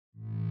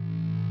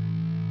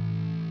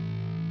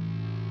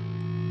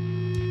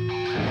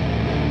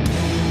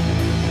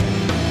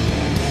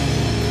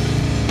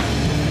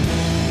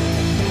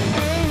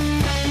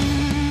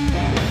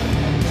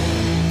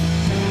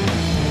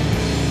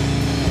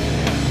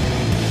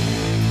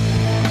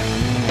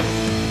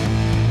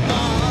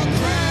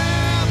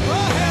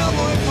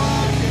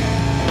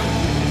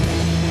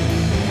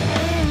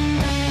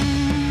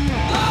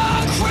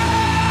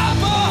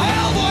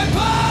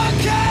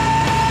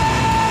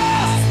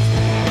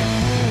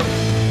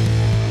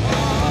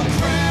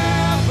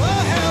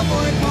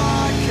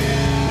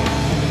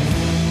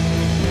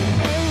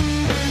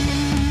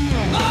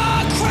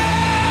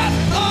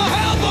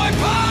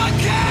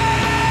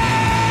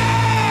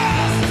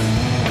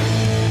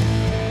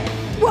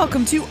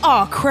Welcome to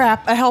Aw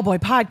Crap, a Hellboy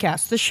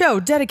podcast, the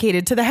show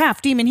dedicated to the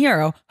half-demon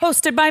hero,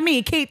 hosted by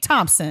me, Kate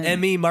Thompson. And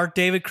me, Mark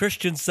David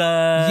Christensen.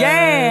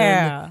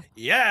 Yeah!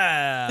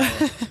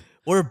 Yeah!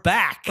 We're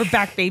back. We're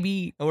back,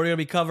 baby. And we're going to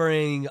be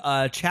covering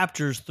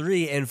chapters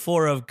 3 and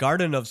 4 of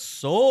Garden of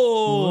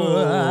Souls.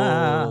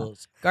 Wow.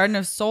 Garden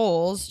of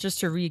Souls, just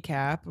to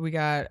recap, we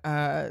got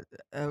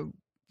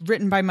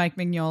written by Mike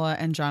Mignola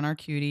and John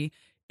Arcudi,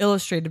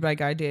 illustrated by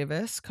Guy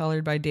Davis,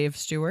 colored by Dave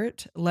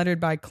Stewart, lettered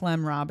by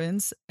Clem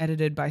Robbins,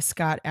 edited by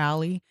Scott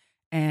Alley,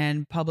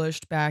 and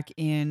published back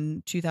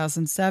in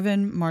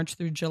 2007, March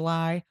through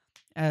July,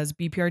 as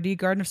BPRD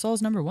Garden of Souls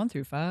number 1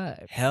 through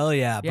 5. Hell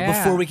yeah. But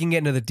Yeah. before we can get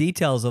into the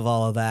details of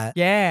all of that,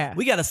 Yeah.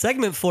 we got a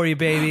segment for you,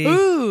 baby.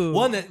 Ooh.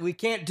 One that we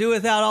can't do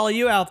without all of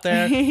you out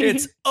there.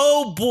 It's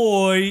Oh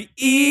Boy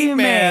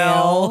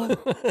Email.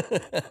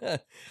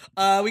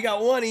 We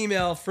got one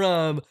email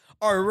from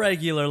our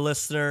regular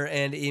listener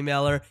and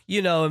emailer.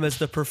 You know him as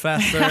the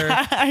professor.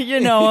 You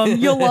know him.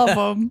 You'll love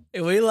him.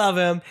 We love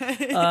him.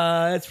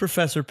 It's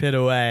Professor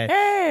Pitaway.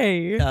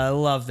 Hey. I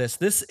love this.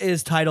 This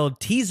is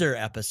titled Teaser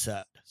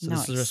Episode. So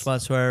this is a Nice.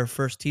 response to our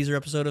first teaser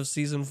episode of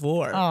season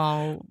 4.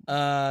 Oh.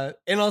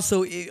 And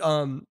also, he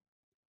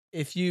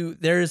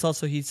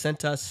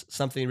sent us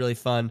something really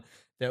fun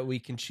that we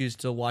can choose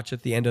to watch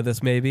at the end of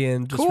this maybe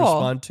and just Cool.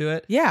 respond to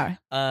it. Yeah.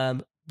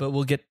 But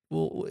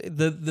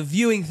the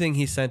viewing thing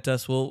he sent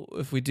us.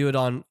 If we do it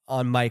on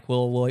mic,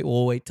 we'll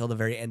wait till the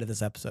very end of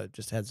this episode.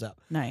 Just heads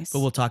up. Nice. But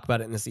we'll talk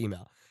about it in this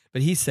email.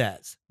 But he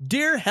says,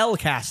 "Dear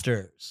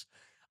Hellcasters,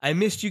 I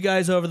missed you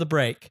guys over the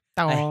break.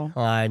 Oh.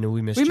 I know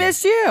we missed We you.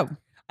 missed you.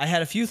 I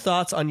had a few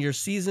thoughts on your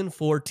season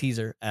 4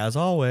 teaser, as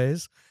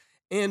always,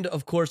 and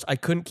of course, I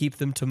couldn't keep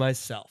them to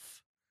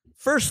myself.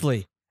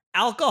 Firstly,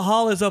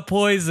 alcohol is a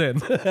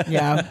poison."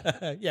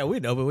 Yeah. Yeah,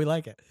 we know, but we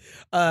like it.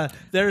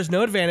 There is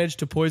no advantage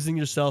to poisoning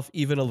yourself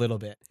even a little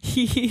bit.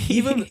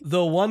 Even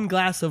the 1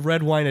 glass of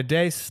red wine a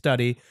day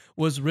study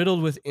was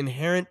riddled with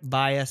inherent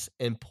bias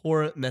and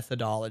poor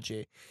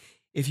methodology.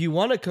 If you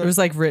want to, It was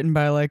like written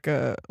by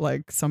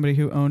like somebody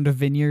who owned a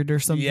vineyard or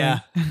something. yeah,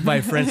 by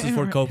Francis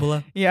Ford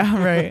Coppola.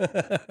 Yeah, right.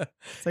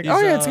 It's like, He's, oh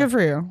yeah, it's good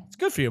for you. It's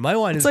good for you. My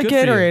wine It's is like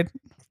good Gatorade.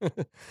 for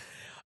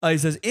you. He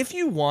says, if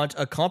you want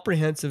a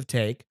comprehensive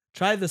take,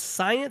 try the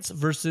Science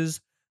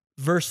versus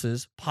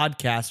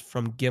podcast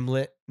from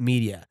Gimlet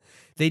Media.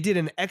 They did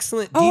an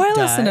excellent deep Oh, I dive.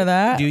 listened to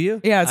that. Do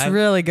you? Yeah, it's a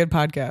really good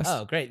podcast.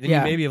 Oh, great. Then Yeah.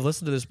 you maybe have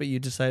listened to this, but you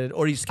decided,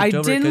 or you skipped I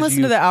over it didn't 'cause listen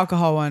you, to the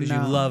alcohol one. because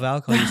No. you love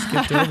alcohol. You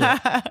skipped over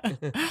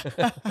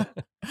it.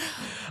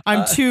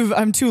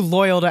 I'm too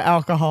loyal to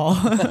alcohol.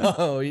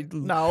 Oh,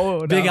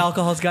 no, Big no.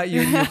 alcohol's got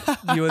you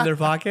you in their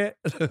pocket.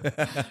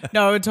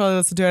 No, I totally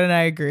listened to it, and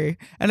I agree.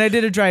 And I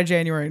did a dry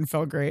January and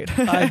felt great.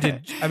 I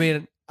did. I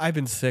mean, I've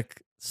been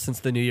sick since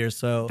the new year,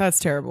 so That's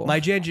terrible. my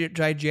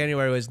dry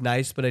January was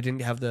nice, but I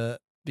didn't have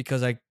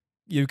because I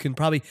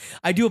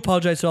do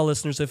apologize to all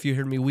listeners if you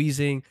heard me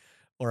wheezing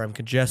or I'm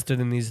congested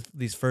in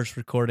these first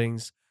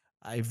recordings.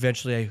 I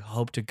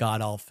hope to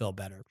God I'll feel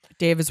better.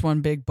 Dave is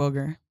one big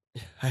booger.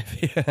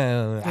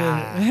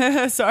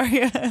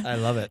 Sorry. I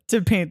love it.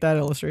 To paint that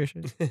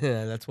illustration.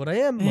 That's what I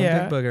am, one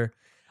Yeah. big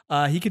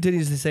booger. He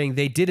continues to saying,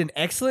 they did an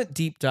excellent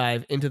deep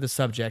dive into the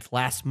subject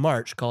last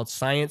March called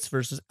Science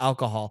versus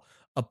Alcohol,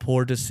 a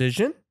Poor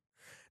Decision.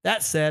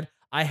 That said,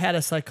 I had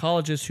a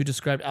psychologist who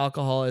described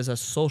alcohol as a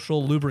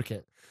social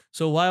lubricant.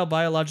 So while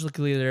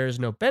biologically there is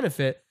no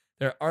benefit,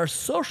 there are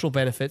social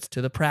benefits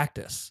to the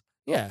practice.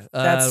 Yeah.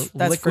 That's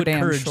for liquid damn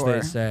courage, sure.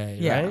 they say,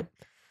 Yeah. right?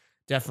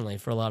 Definitely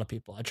for a lot of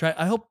people.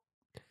 I hope,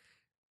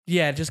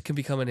 yeah, it just can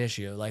become an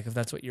issue. Like if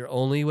that's what your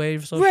only way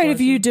of socializing. Right.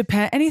 If you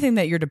depend anything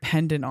that you're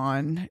dependent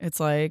on, it's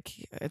like,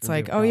 be a oh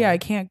yeah, problem. I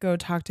can't go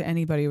talk to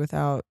anybody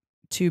without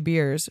 2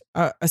 beers.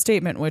 A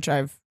statement which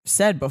I've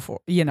said before,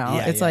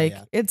 Yeah, it's yeah, like,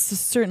 yeah. it's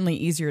certainly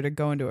easier to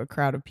go into a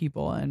crowd of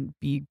people and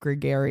be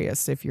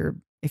gregarious if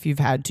you've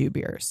had 2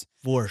 beers.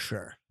 For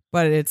sure.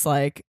 But it's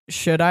like,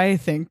 should I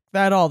think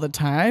that all the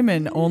time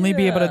and only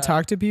be able to Yeah.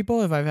 talk to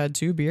people if I've had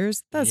 2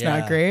 beers? That's Yeah.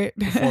 not great.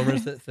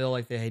 Performers that feel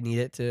like they need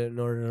it in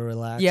order to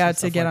relax. Yeah, and to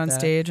stuff get like on that.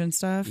 stage and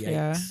stuff.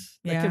 Yeah. Yikes.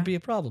 That Yeah. could be a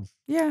problem.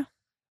 Yeah.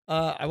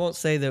 I won't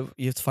say that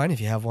it's fine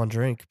if you have one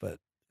drink, but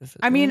if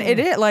I mean, it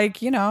is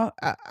like, I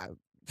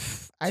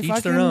To each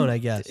fucking, their own, I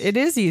guess. It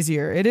is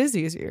easier. It is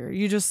easier.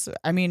 You just,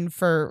 I mean,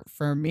 for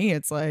me,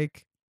 it's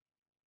like,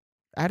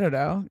 I don't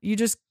know. You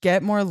just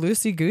get more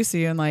loosey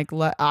goosey and like,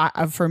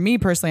 for me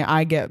personally,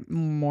 I get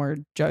more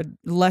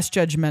less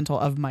judgmental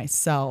of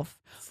myself.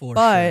 For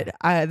But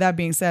sure. that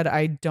being said,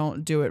 I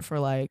don't do it for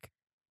like,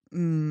 I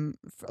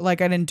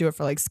didn't do it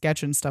for like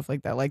sketch and stuff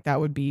like that. Like I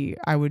would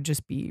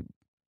just be,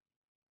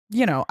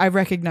 I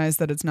recognize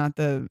that it's not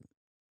the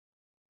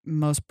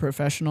most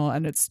professional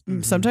and it's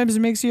sometimes it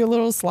makes you a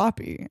little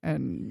sloppy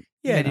and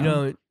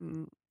Yeah,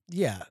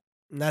 yeah.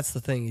 And that's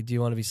the thing. Do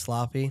you want to be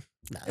sloppy?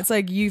 Nah. it's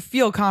like you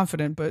feel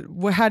confident, but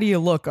how do you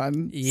look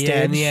on stage?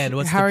 Yeah, in the end,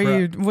 what's how the are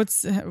you?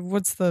 What's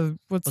the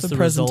result?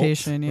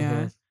 presentation? Yeah,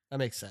 Mhm. That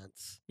makes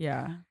sense.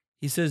 yeah.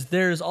 He says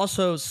there's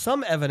also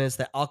some evidence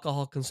that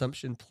alcohol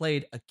consumption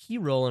played a key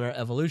role in our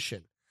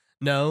evolution.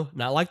 No,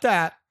 not like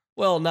that.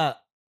 Well, not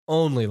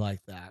only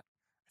like that.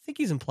 I think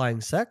he's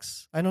implying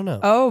sex. I don't know.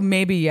 Oh,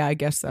 maybe. Yeah, I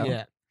guess so.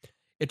 Yeah.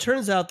 It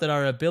turns out that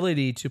our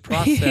ability to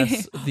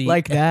process the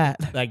like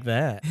that. like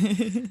that.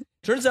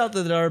 Turns out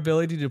that our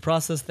ability to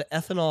process the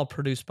ethanol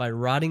produced by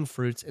rotting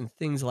fruits and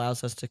things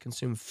allows us to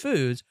consume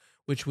foods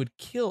which would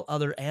kill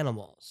other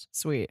animals.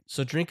 Sweet.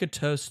 So drink a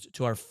toast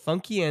to our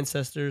funky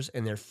ancestors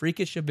and their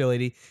freakish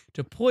ability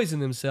to poison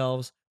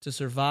themselves to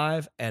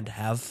survive and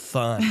have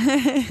fun.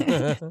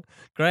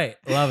 Great.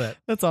 Love it.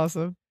 That's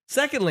awesome.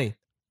 Secondly,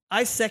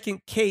 I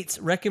second Kate's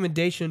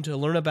recommendation to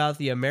learn about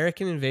the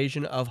American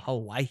invasion of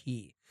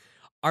Hawaii.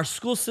 Our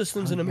school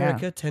systems in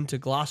America tend to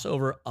gloss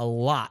over a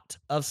lot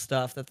of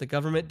stuff that the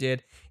government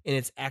did in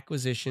its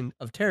acquisition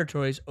of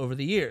territories over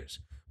the years.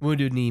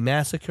 Wounded Knee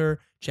Massacre,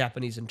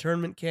 Japanese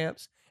internment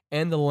camps,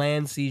 and the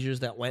land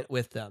seizures that went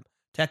with them.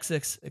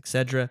 Texas,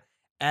 etc.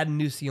 Ad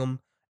nauseum,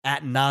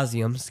 ad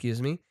nauseum,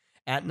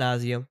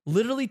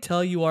 literally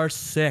tell you are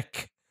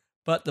sick.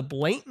 But the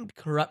blatant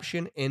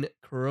corruption in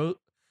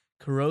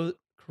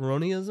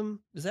cronyism,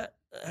 is that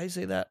how you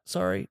say that?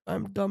 Sorry,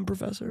 I'm dumb,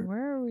 professor.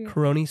 Where are we?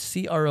 Crony,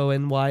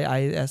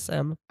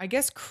 CRONYISM. I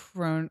guess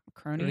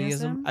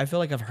cronyism. I feel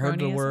like I've heard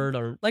the Cronyism? word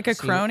or Like a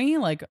seen it. crony,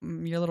 like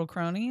your little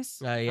cronies.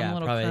 Yeah, I'm a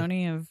little probably.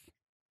 crony of.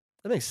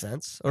 That makes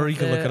sense. Or of you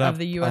can the- look it up of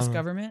the U.S. Um,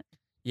 government.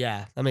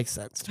 Yeah, that makes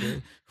sense to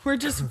me. We're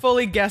just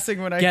fully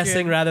guessing what I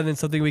Guessing can. rather than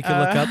something we can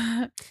look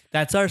up.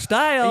 That's our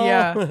style.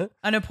 Yeah.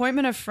 An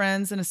appointment of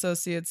friends and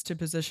associates to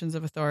positions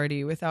of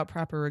authority without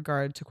proper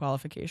regard to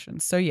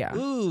qualifications. So yeah.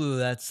 Ooh,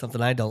 that's something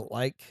I don't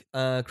like.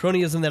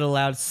 Cronyism that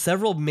allowed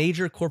several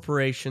major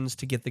corporations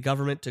to get the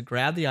government to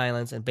grab the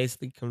islands and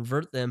basically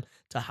convert them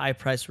to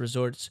high-priced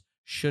resorts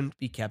shouldn't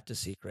be kept a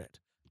secret.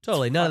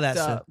 Totally, none of that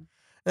Fucked stuff. up.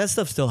 That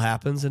stuff still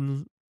happens,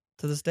 and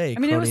to this day, I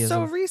mean, it was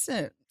so cronyism.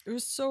 recent. It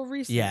was so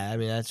recent. Yeah, I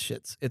mean that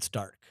shit's it's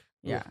dark.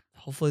 Yeah.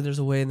 Hopefully, there's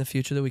a way in the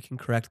future that we can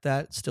correct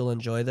that, still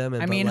enjoy them.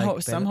 And I mean,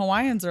 like, some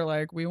Hawaiians are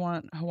like, we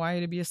want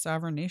Hawaii to be a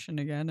sovereign nation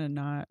again and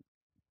not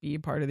be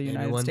part of the maybe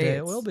United one States. day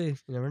it will be. You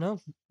never know.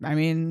 I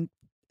mean,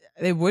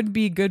 it would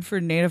be good for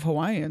Native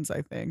Hawaiians,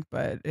 I think,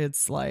 but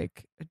it's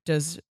like,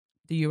 does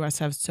the U.S.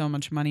 have so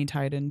much money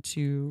tied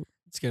into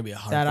It's gonna be a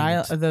hard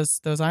that thing to-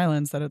 those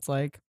islands that it's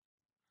like,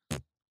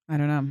 I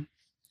don't know.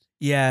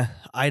 Yeah,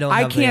 I don't.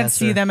 I have the can't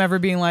see answer. them ever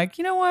being like,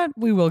 you know what,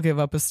 we will give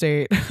up a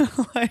state.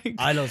 Like,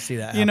 I don't see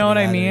that. You know what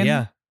I happening either. mean?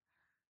 Yeah.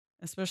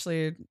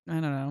 especially, I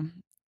don't know,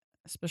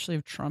 especially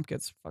if Trump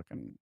gets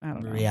fucking, I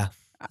don't know. Yeah.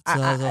 It's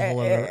a whole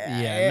other-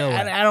 yeah, no way.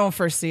 I don't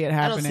foresee it I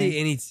happening. don't see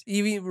any,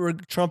 even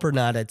Trump or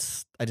not. I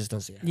just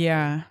don't see it.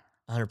 Yeah,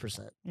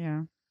 100%.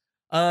 yeah.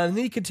 And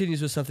then he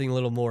continues with something a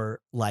little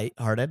more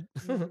lighthearted.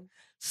 Mm-hmm.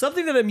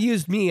 Something that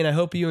amused me, and I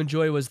hope you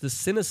enjoy, was the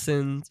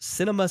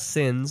Cinema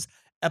Sins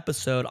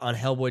episode on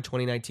Hellboy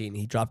 2019.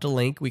 He dropped a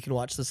link. We can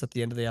watch this at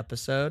the end of the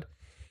episode,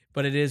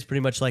 but it is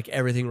pretty much like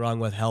everything wrong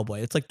with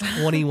Hellboy. It's like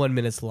 21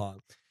 minutes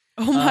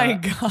Oh my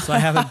god! god! So I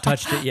haven't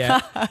touched it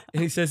yet.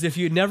 And he says, if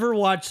you never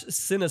watched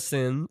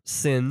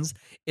Sins,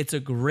 it's a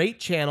great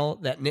channel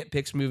that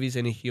nitpicks movies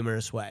in a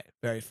humorous way.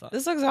 Very fun.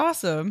 This looks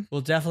awesome.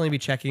 We'll definitely be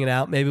checking it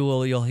out. Maybe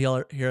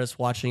you'll hear us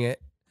watching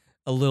it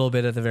a little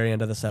bit at the very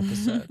end of this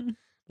episode.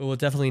 But we'll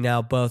definitely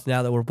now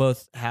that we're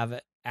both have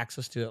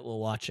access to it, we'll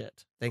watch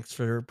it. Thanks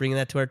for bringing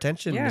that to our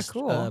attention, Yeah, Mr.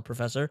 cool.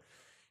 Professor.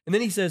 And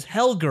then he says,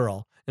 "Hell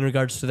Girl," in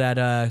regards to that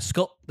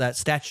that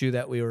statue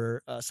that we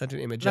were sent an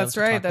image of. That's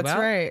to right. talk That's about.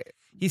 right.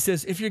 He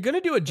says, if you're gonna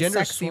do a The gender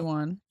sexy swap,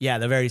 one. yeah,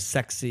 the very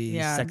sexy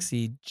Yeah.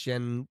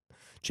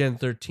 Gen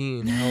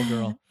 13 Hell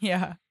Girl.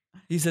 Yeah.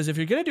 He says, if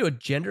you're going to do a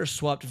gender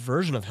swapped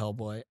version of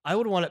Hellboy, I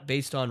would want it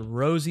based on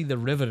Rosie the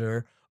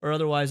Riveter or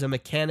otherwise a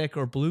mechanic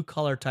or blue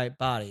collar type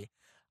body.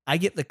 I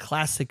get the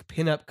classic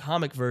pinup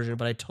comic version,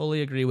 but I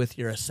totally agree with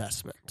your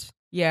assessment.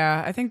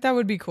 Yeah, I think that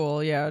would be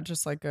cool. Yeah,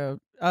 just like a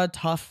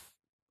tough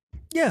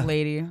Yeah.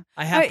 lady.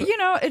 I have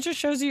It just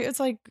shows you it's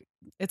like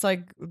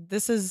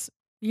this is,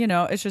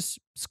 it's just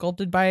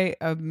sculpted by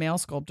a male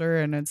sculptor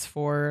and it's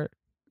for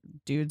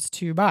dudes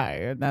to buy,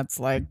 and that's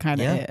like kind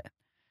of Yeah. it.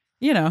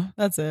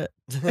 That's it.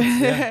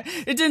 Yeah.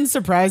 It didn't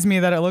surprise me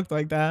that it looked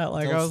like that.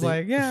 Like Don't I was see-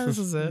 like, yeah, this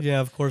is it. Yeah,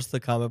 of course the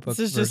comic book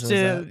This is version just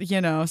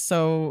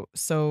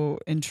is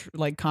that.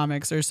 like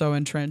comics are so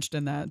entrenched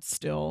in that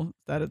still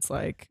that it's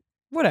like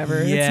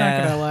whatever. Yeah. It's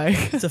not gonna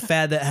like It's a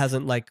fad that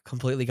hasn't like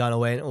completely gone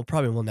away and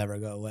probably will never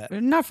go away.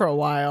 not for a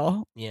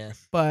while. Yeah.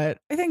 But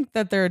I think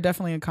that there are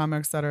definitely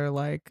comics that are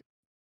like,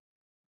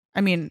 I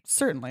mean,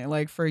 certainly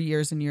like for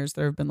years and years,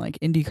 there have been like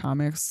indie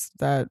comics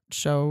that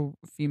show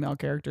female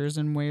characters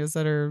in ways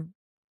that are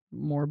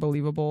more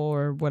believable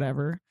or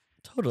whatever.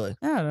 Totally.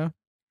 I don't know.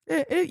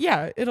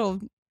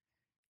 It'll,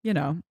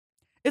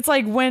 it's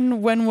like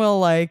when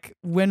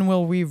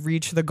will we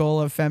reach the goal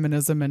of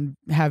feminism and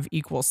have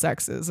equal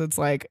sexes? It's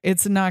like,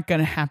 it's not going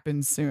to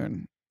happen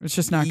soon. It's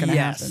just not going to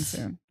happen Yes.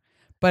 soon.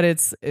 But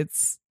it's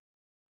it's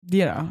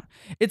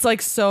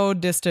like so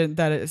distant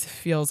that it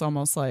feels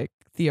almost like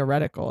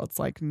theoretical. It's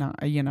like not,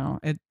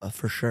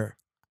 For sure.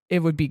 it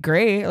would be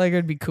great. Like it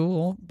would be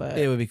cool, but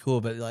It would be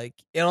cool, but like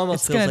it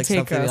almost It's feels gonna like take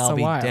something us I'll a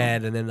be while.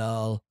 dead and then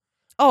I'll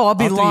Oh, I'll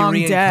be I'll have to be long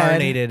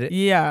reincarnated dead.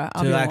 Yeah,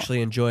 I'll to be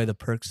actually enjoy the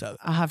perks of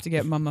I'll have to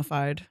get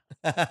mummified.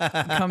 it.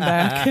 Come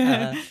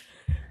back.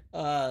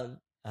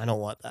 I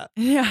don't want that.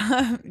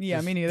 Yeah,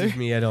 me neither. Just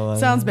me, I don't want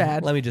Sounds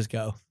bad. Let me just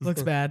go.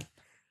 Looks bad.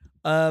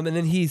 And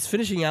then he's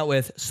finishing out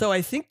with, so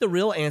I think the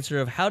real answer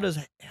of how does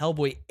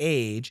Hellboy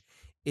age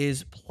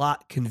is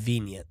plot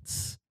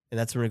convenience. And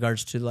that's in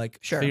regards to like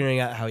figuring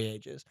out how he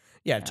ages.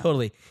 Yeah,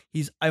 totally.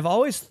 I've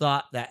always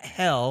thought that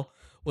hell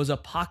was a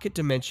pocket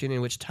dimension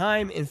in which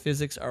time and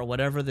physics are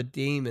whatever the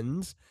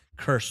demons,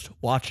 cursed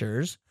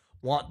watchers,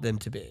 want them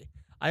to be.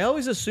 I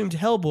always assumed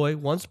Hellboy,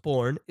 once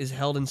born, is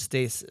held in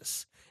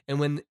stasis. And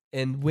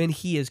when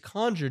he is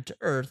conjured to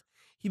Earth,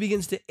 he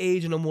begins to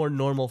age in a more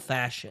normal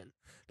fashion.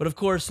 But of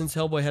course, since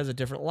Hellboy has a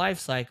different life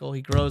cycle,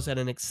 he grows at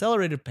an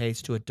accelerated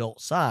pace to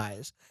adult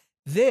size.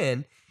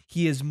 Then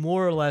he is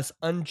more or less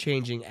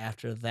unchanging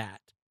after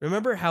that.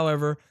 Remember,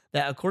 however,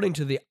 that according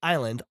to the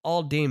island,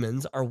 all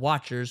demons are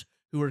watchers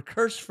who were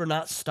cursed for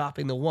not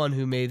stopping the one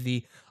who made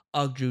the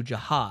Ogju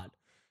Jihad.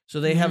 So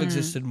they have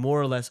existed more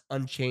or less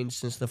unchanged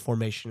since the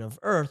formation of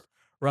Earth,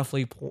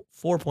 roughly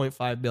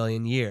 4.5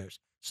 billion years.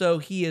 So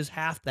he is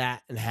half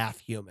that and half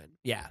human.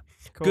 Yeah.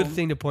 Cool. Good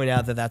thing to point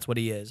out that that's what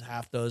he is.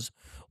 Half those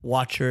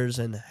watchers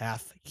and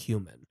half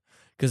human.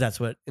 Because that's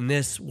what, in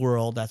this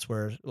world, that's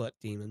what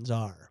demons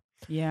are.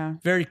 Yeah.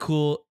 Very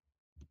cool.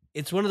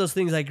 It's one of those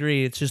things I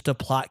agree. It's just a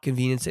plot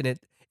convenience, and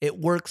it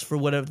works for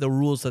whatever the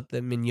rules that the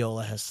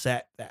Mignola has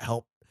set that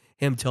help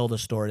him tell the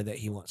story that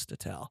he wants to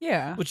tell.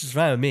 Yeah. Which is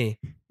fine with me.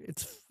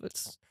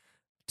 It's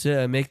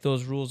to make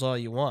those rules all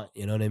you want.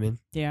 You know what I mean?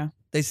 Yeah.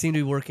 They seem to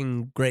be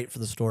working great for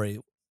the story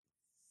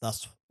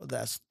thus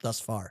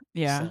far.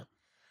 Yeah. So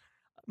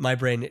my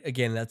brain,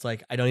 again, that's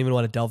like, I don't even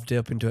want to delve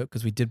deep into it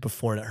because we did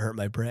before and it hurt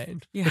my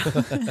brain. Yeah.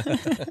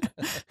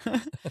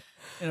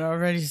 It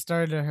already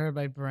started to hurt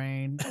my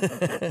brain.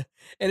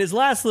 And his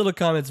last little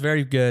comment's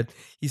very good.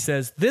 He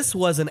says, this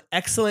was an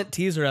excellent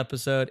teaser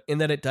episode in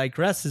that it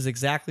digresses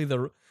exactly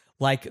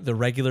like the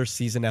regular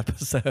season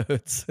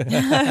episodes.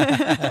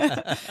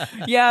 Yeah,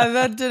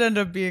 that did end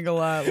up being a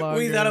lot longer.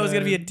 We thought it was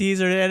going to be a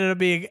teaser. It ended up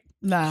being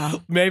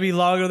maybe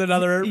longer than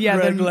other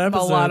regular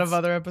episodes. A lot of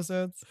other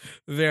episodes.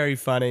 Very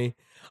funny.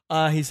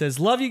 He says,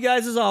 love you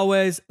guys as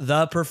always,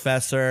 the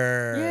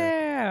Professor.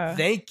 Yeah.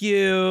 Thank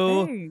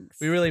you. Thanks.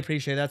 We really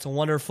appreciate it. That's a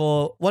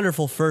wonderful,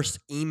 wonderful first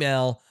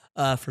email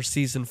for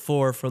season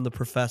 4 from the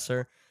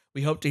Professor.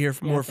 We hope to hear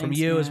more from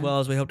you, as well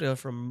as we hope to hear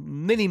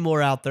from many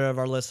more out there of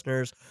our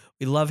listeners.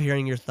 We love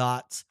hearing your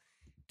thoughts.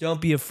 Don't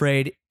be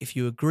afraid if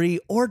you agree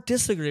or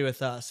disagree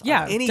with us.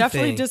 Yeah, on anything.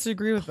 Definitely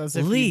disagree with us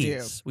if you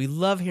do. We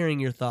love hearing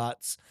your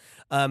thoughts.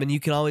 And you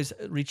can always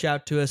reach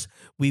out to us.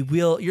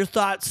 Your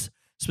thoughts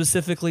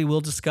specifically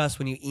we'll discuss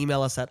when you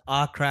email us at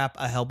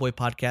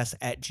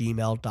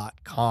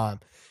ahcrap@hellboypodcast@gmail.com.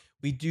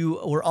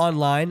 We're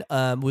online.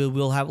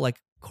 We'll have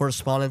like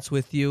correspondence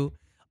with you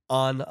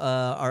on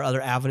our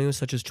other avenues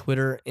such as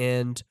Twitter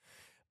and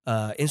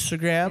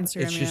Instagram.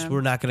 It's just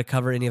we're not going to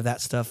cover any of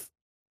that stuff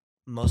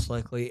most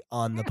likely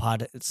on the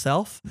pod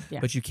itself,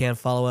 but you can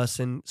follow us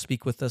and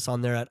speak with us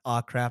on there at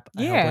ahcrap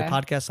Hellboy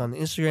Podcast on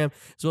Instagram,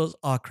 as well as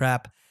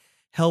ahcrap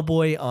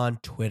Hellboy on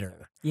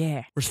Twitter.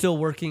 Yeah. We're still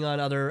working on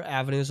other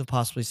avenues of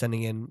possibly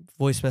sending in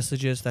voice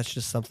messages. That's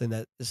just something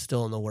that is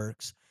still in the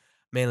works,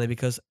 mainly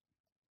because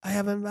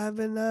I've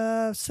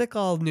been sick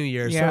all New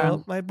Year,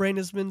 so my brain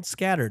has been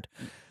scattered.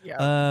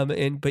 Yeah.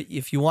 But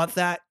if you want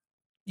that,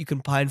 you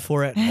can pine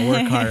for it. I'll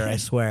work harder, I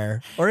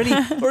swear. Or if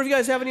you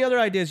guys have any other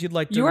ideas you'd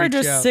like to reach out. You are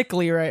just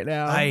sickly right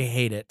now. I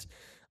hate it.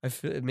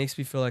 It makes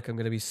me feel like I'm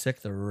going to be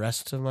sick the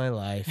rest of my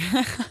life.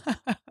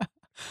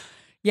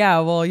 Yeah,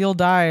 well, you'll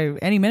die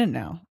any minute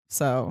now.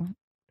 So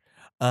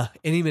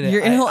any minute.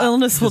 Your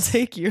illness will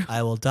take you.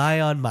 I will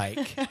die on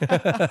mic.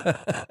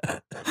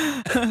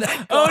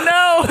 Oh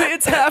no,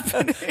 it's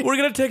happening. We're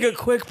going to take a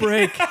quick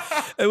break.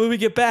 And when we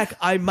get back,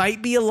 I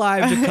might be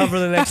alive to cover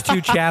the next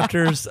 2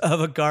 chapters of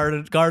a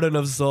Garden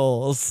of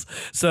Souls.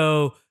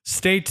 So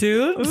stay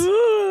tuned.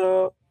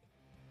 Ooh.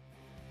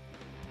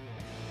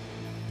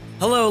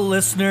 Hello,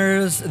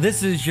 listeners.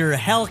 This is your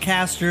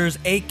Hellcasters,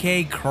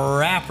 AK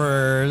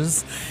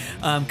Crappers,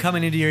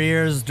 coming into your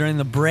ears during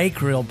the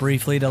break real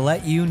briefly to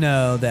let you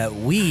know that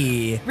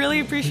we really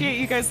appreciate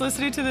you guys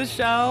listening to the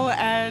show,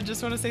 and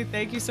just want to say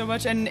thank you so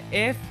much. And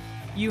if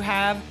you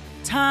have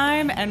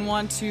time and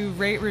want to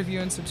rate, review,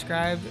 and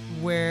subscribe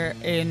where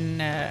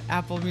in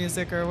Apple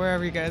Music or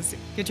wherever you guys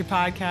get your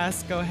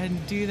podcasts, go ahead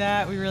and do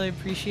that. We really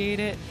appreciate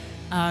it.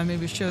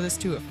 Maybe show this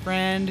to a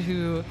friend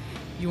who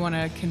you want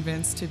to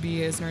convince to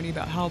be as nerdy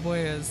about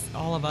Hellboy as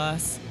all of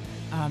us.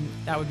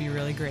 That would be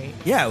really great.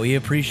 Yeah, we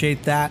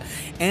appreciate that.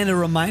 And a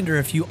reminder,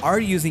 if you are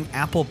using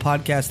Apple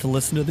Podcasts to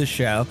listen to the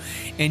show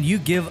and you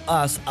give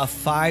us a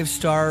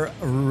 5-star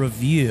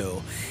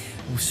review,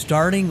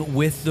 starting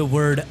with the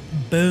word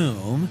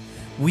boom,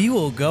 we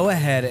will go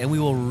ahead and we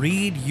will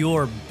read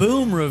your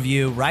boom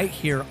review right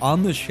here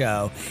on the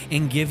show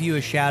and give you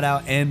a shout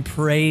out and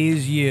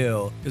praise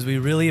you, because we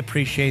really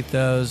appreciate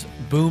those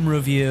boom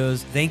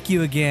reviews. Thank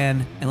you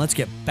again, and let's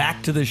get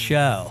back to the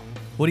show.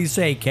 What do you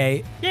say,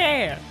 Kate?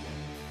 Yeah.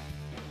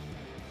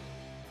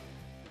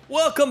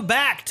 Welcome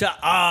back to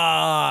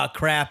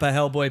Crap, a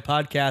Hellboy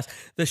podcast,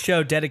 the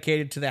show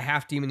dedicated to the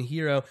half-demon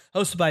hero,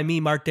 hosted by me,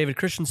 Mark David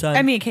Christensen.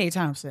 And me, Kate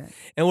Thompson.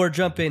 And we're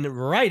jumping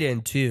right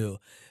into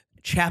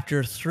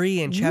Chapter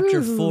 3 and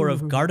Chapter 4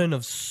 of Garden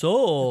of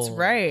Souls. That's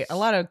right. A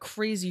lot of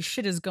crazy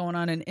shit is going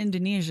on in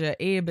Indonesia.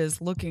 Abe is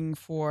looking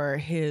for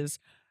his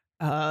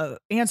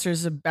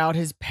answers about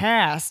his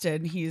past,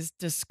 and he's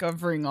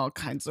discovering all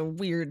kinds of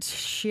weird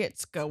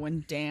shits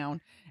going down.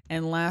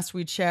 And last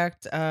we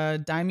checked,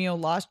 Daimyo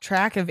lost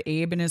track of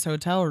Abe in his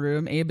hotel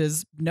room. Abe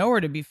is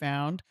nowhere to be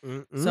found.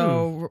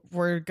 So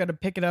we're going to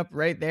pick it up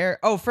right there.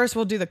 Oh, first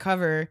we'll do the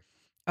cover.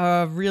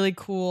 A really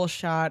cool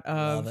shot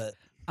of Love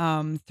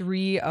it.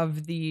 3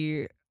 of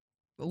the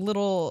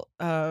little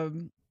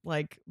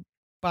like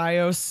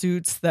bio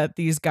suits that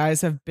these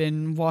guys have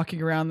been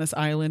walking around this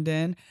island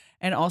in.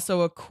 And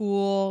also a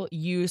cool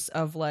use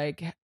of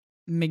like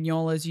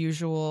Mignola's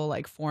usual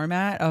like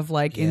format of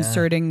like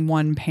inserting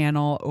one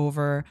panel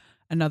over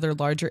another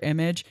larger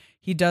image.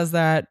 He does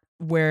that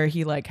where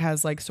he like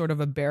has like sort of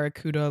a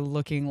barracuda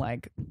looking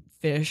like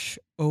fish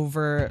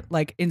over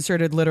like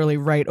inserted literally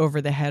right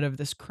over the head of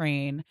this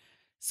crane.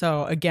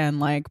 So again,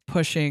 like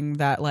pushing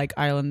that like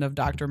Island of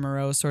Dr.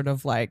 Moreau sort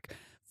of like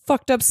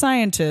fucked up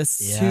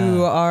scientists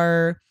who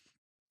are,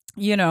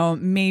 you know,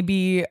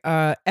 maybe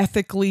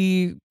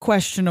ethically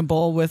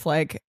questionable with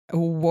like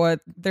what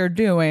they're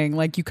doing.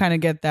 Like you kind of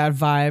get that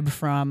vibe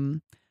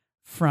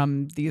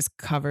from these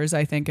covers,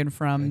 I think, and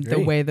from the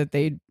way that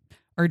they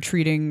are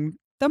treating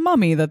the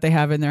mummy that they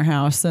have in their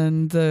house.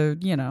 And the,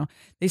 you know,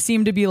 they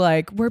seem to be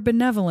like, we're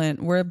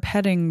benevolent, we're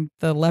petting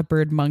the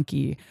leopard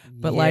monkey,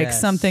 but like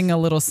something a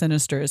little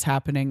sinister is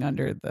happening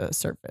under the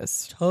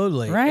surface.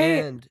 Totally.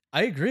 Right? And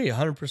I agree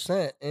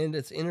 100%. And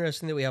it's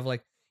interesting that we have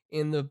like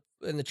in the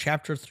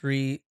Chapter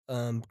 3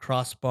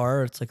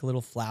 crossbar, it's like a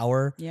little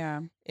flower.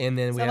 Yeah. And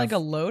then Is we that have like a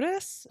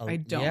lotus? I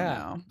don't know.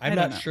 I'm I not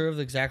don't know. sure of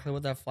exactly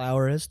what that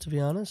flower is, to be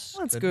honest.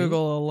 Let's Could be.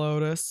 Google a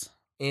lotus.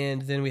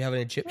 And then we have an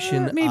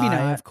Egyptian maybe eye,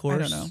 not. of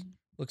course. I don't know.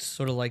 Looks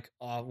sort of like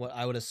what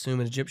I would assume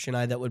an Egyptian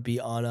eye that would be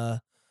on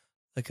a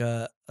like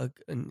a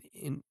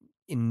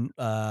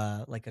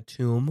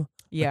tomb,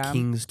 a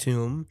king's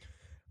tomb.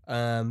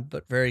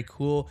 But very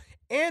cool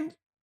and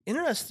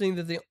interesting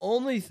that the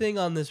only thing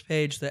on this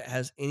page that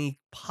has any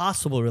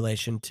possible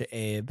relation to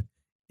Abe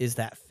is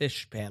that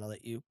fish panel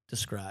that you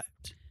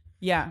described.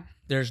 Yeah.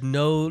 There's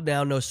no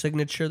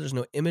signature. There's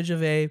no image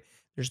of Abe.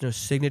 There's no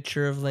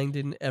signature of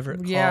Langdon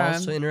Everett Call. Yeah.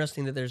 So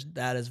interesting that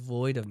that is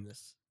void of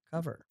this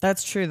cover.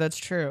 That's true. That's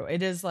true.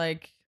 It is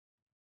like,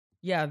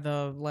 yeah,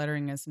 the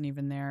lettering isn't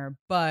even there,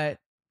 but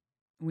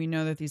we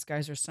know that these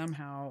guys are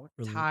somehow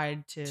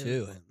tied to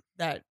him.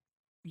 That,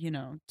 you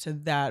know, to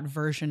that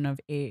version of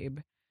Abe.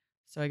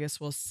 So I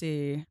guess we'll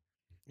see.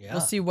 Yeah.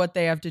 We'll see what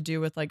they have to do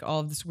with like all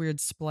of this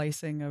weird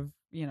splicing of,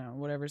 you know,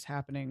 whatever's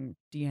happening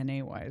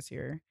DNA wise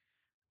here.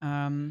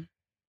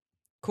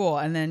 Cool.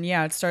 And then,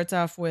 yeah, it starts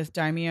off with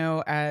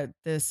Daimyo at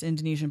this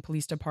Indonesian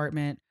police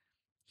department.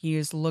 He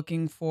is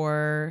looking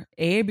for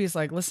Abe. He's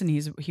like, listen,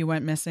 he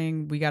went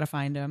missing. We got to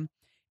find him.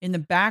 In the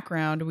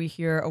background, we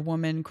hear a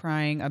woman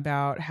crying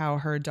about how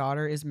her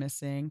daughter is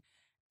missing.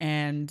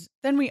 And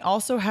then we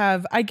also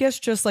have, I guess,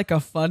 just like a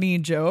funny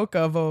joke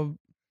of a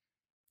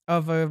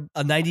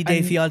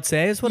 90-day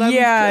fiance is what I'm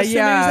yeah, assuming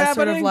yeah, is happening?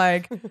 sort of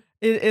like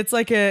it's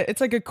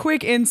like a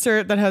quick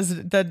insert that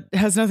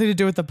has nothing to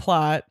do with the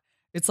plot.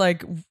 It's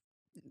like,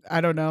 I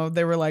don't know.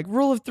 They were like,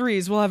 rule of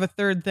threes, we'll have a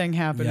third thing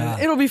happen. Yeah.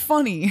 It'll be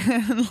funny.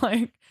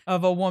 Like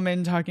of a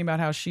woman talking about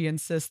how she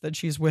insists that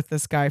she's with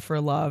this guy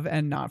for love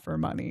and not for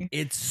money.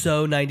 It's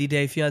so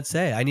 90-day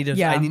fiance. I need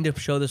to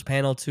show this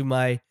panel to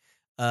my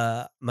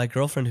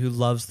girlfriend who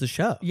loves the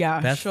show. Yeah,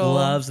 Beth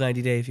loves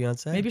 90-day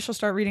fiance. Maybe she'll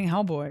start reading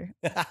Hellboy.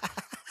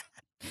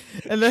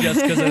 And then,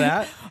 just because of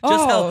that?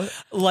 Just how,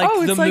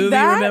 the movie,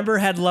 that? remember,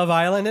 had Love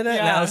Island in it?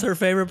 Yeah. That was her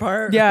favorite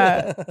part?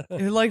 Yeah.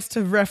 It likes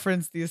to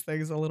reference these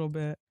things a little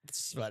bit.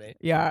 It's funny.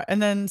 Yeah.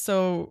 And then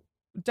so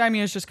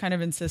Daimyo's just kind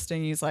of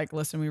insisting. He's like,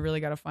 listen, we really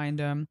got to find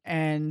him.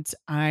 And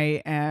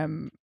I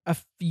am a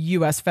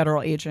U.S.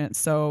 federal agent,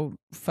 so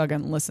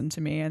fucking listen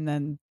to me. And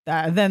then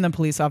the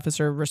police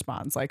officer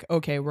responds like,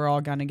 okay, we're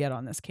all going to get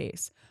on this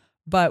case.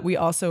 But we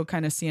also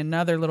kind of see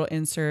another little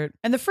insert.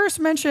 And the first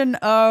mention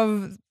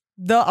of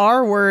the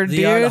R word,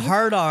 dude.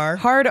 Hard R.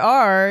 Hard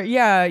R.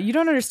 Yeah, you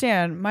don't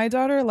understand. My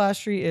daughter,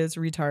 Lastri, is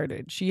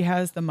retarded. She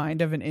has the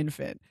mind of an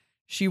infant.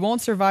 She won't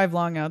survive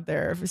long out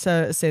there,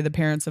 say the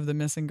parents of the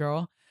missing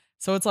girl.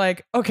 So it's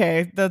like,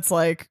 okay, that's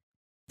like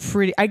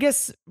pretty, I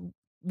guess,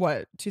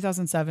 what,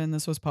 2007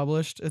 this was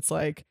published? It's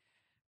like,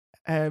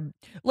 so.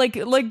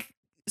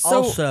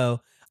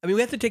 Also, I mean,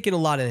 we have to take in a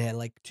lot in hand.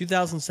 Like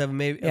 2007,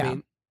 maybe, Yeah. I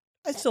mean,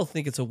 I still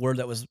think it's a word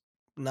that was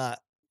not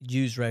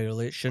used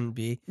regularly. It shouldn't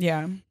be.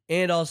 Yeah.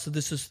 And also,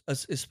 this is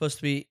supposed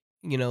to be,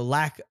 you know,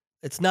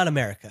 it's not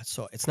America.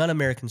 So it's not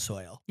American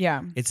soil.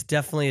 Yeah. It's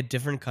definitely a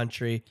different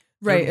country.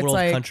 Right. Third It's world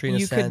like country in a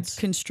you sense.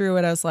 could construe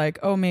it as like,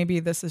 oh,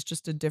 maybe this is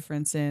just a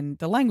difference in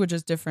the language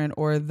is different,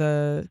 or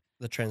the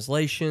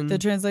translation.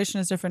 translation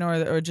is different,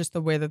 or just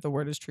the way that the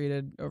word is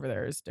treated over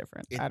there is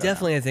different. It I don't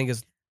definitely, know. I think,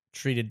 is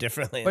treated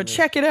differently. But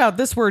check it out.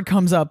 This word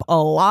comes up a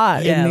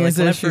lot in these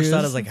when issues. I first thought,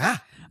 I was like,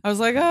 I was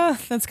like,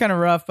 that's kind of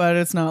rough, but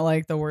it's not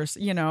like the worst.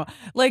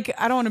 Like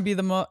I don't want to be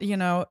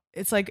the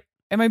it's like,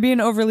 am I being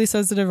overly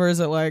sensitive, or is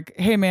it like,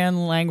 hey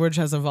man, language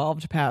has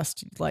evolved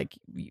past like,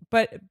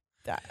 but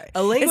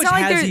a language it's not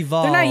like has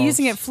evolved. They're not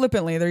using it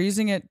flippantly. They're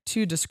using it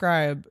to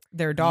describe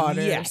their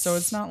daughter. Yes. So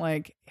it's not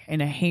like in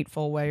a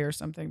hateful way or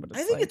something. But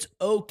I think it's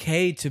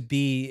okay to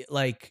be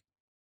like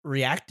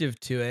reactive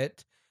to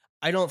it.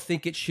 I don't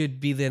think it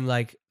should be then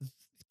like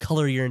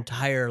color your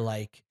entire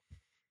like.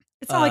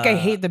 It's not like I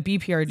hate the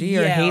BPRD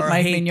or hate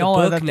Mike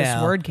Mignola that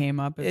this word came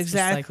up. It's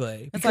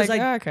exactly. Just like, it's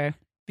like, okay.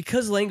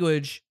 Because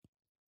language,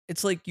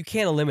 it's like you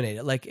can't eliminate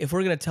it. Like if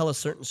we're going to tell a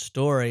certain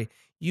story,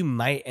 you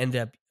might end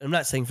up, I'm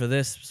not saying for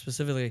this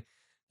specifically,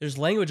 there's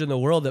language in the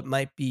world that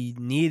might be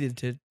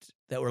needed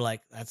that we're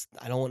like,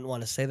 I don't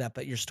want to say that,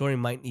 but your story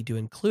might need to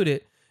include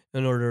it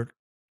in order.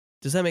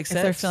 Does that make sense?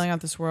 If they're filling out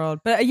this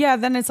world. But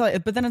then it's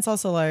like, but then it's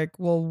also like,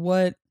 well,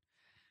 what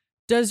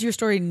does your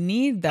story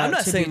need that I'm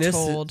not to saying be this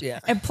told? yeah.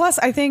 And plus,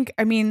 I think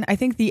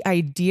the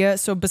idea,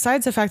 so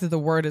besides the fact that the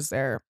word is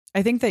there,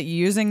 I think that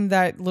using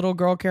that little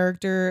girl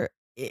character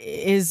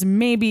is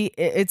maybe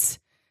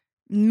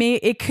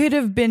it could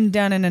have been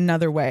done in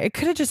another way. It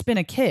could have just been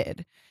a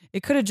kid.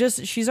 It could have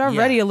just, she's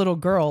already a little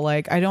girl.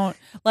 Like, I don't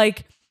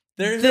like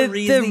There's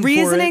the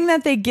reasoning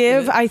that they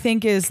give, Yeah. I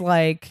think is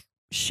like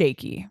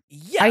shaky.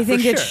 Yeah, I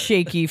think for it's sure.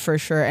 shaky for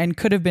sure and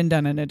could have been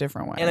done in a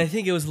different way. And I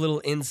think it was a little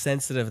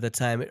insensitive at the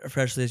time,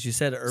 especially as you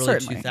said, early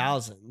Certainly.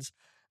 2000s.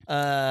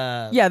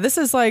 Yeah, this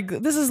is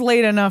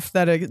late enough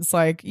that it's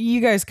like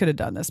you guys could have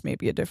done this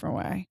maybe a different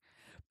way.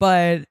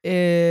 But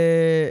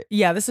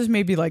this is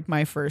maybe like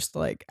my first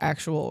like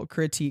actual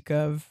critique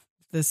of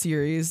the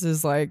series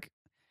is like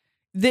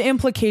the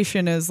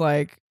implication is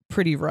like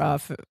pretty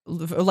rough,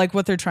 like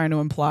what they're trying to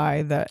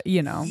imply that,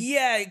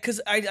 Yeah,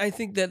 because I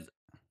think that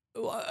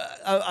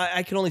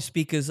I can only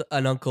speak as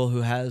an uncle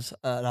who has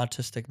an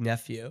autistic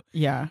nephew.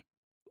 Yeah.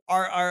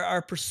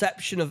 Our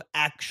perception of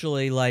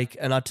actually like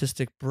an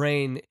autistic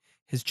brain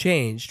has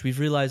changed. We've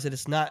realized that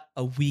it's not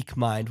a weak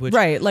mind, which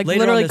Right, like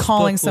later on literally this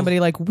calling book somebody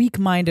like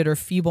weak-minded or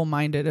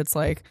feeble-minded. It's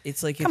like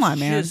come on,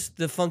 man. Just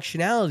the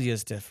functionality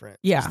is different.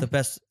 Yeah. It's the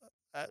best.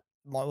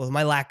 With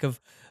my lack of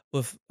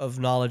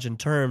knowledge and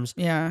terms,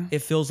 yeah, it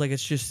feels like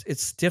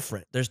it's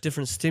different. There's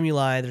different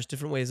stimuli. There's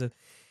different ways of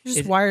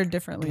just wired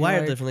differently.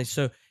 differently.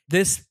 So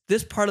this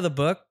part of the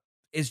book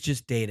is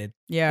just dated.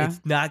 Yeah. It's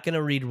not going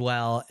to read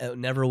well. It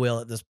never will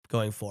at this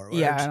going forward.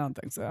 Yeah, I don't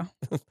think so.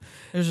 It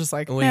was just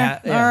like, all yeah.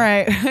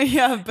 right.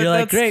 Yeah, but You're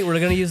like, great, we're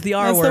going to use the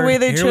R word. That's the way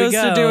they Here chose we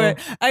to do go. it.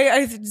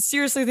 I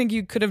seriously think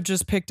you could have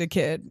just picked a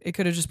kid. It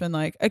could have just been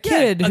like a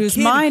kid a whose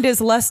kid mind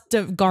is less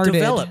guarded.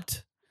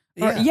 Developed.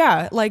 Or,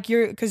 like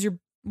because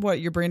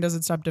your brain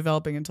doesn't stop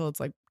developing until it's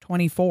like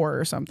 24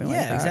 or something like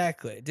that. Yeah,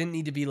 exactly. It didn't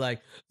need to be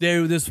like,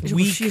 they're this Well,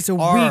 weak she's a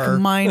R.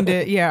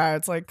 weak-minded. Yeah,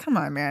 it's like, come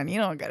on, man, you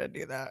don't got to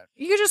do that.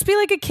 You could just be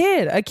like a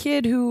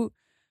kid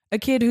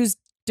whose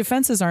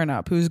defenses aren't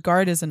up, whose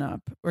guard isn't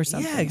up, or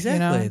something. Yeah,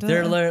 exactly.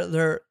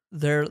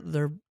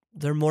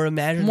 They're more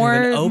imaginative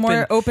and open.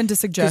 more open to 'Cause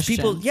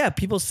suggestion.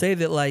 people say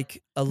that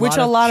like a Which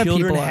lot of of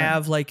children people are.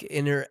 have like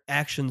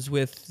interactions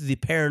with the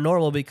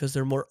paranormal because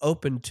they're more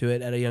open to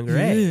it at a younger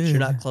age. You're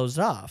not closed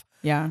off.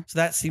 Yeah, So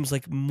that seems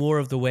like more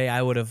of the way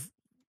I would have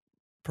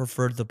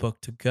preferred the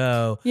book to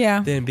go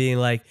yeah. than being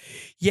like,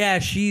 yeah,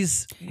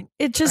 she's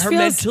It just her feels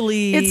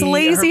mentally it's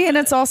lazy, and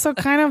it's also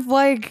kind of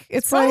like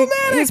it's like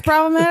it's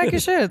problematic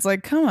as shit. It's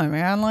like, come on,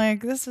 man,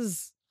 like this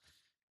is,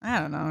 I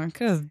don't know. It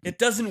could have. it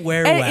doesn't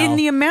wear And well. in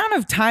the amount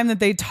of time that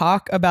they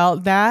talk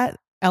about that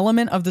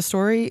element of the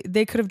story,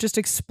 they could have just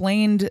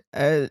explained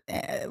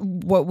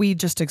what we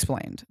just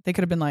explained. They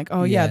could have been like,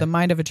 oh yeah, Yeah. the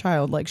mind of a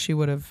child, like she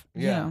would have,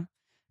 Yeah.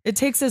 It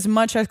takes as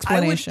much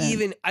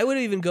explanation. I would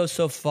even go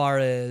so far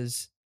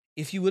as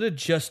if you would have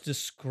just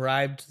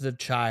described the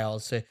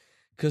child, say,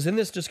 because in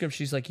this description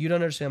she's like, you don't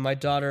understand, my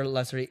daughter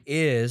Leslie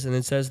is, and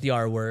then says the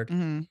R word.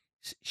 Mhm.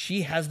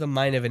 She has the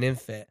mind of an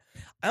infant.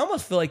 I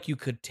almost feel like you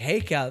could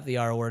take out the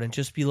R word and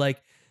just be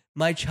like,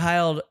 my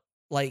child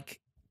like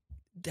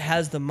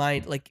has the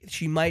mind, like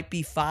she might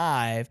be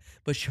 5,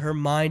 but her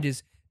mind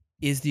is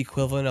the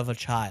equivalent of a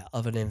child,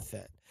 of an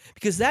infant,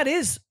 because that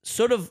is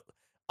sort of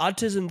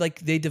autism.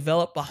 Like they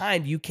develop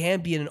behind. You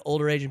can be in an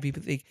older age and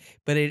people think,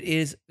 but it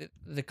is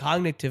the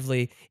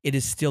cognitively, it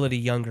is still at a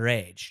younger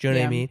age. Do you know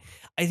what I Yeah. mean?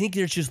 I think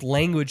there's just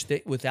language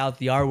that without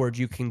the R word,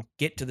 you can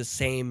get to the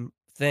same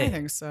thing. I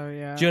think so,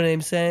 yeah. Do you know what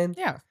I'm saying?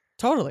 Yeah,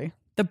 totally.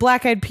 The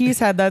Black Eyed Peas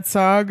had that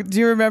song. Do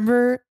you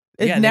remember?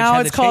 Yeah, they Now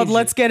tried it's to called change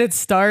 "Let's it. Get It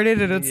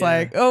Started," and it's Yeah.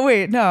 like, oh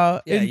wait,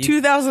 no. Yeah, In you-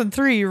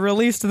 2003, you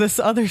released this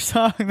other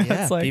song. That's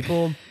Yeah, like,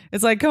 people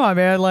it's like, come on,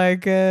 man.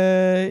 Like,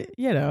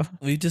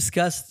 we've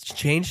discussed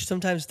change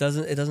sometimes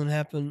doesn't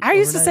happen. I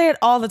used to overnight. say it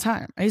all the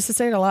time. I used to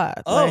say it a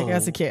lot, like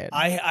as a kid.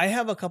 I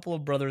have a couple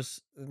of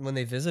brothers when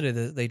they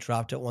visited, they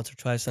dropped it once or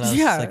twice, and I was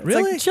yeah, just like, it's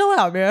really, chill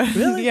out, man.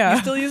 really, yeah,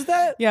 you still use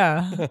that?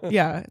 yeah,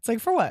 yeah. It's like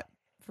for what?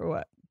 For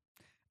what?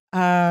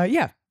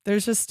 Yeah.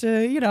 There's just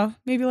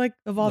maybe like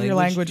evolve your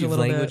language a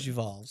little language bit.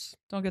 evolves.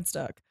 Don't get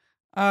stuck.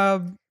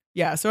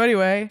 Yeah. So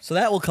anyway, So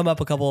that will come up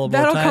a couple more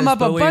that'll times. come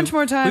up a but bunch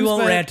more times. We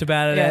won't but rant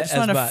about it yeah, as just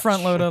want to much.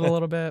 front load it a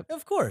little bit.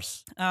 Of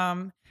course.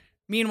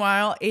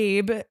 Meanwhile,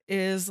 Abe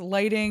is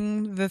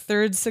lighting the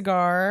third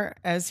cigar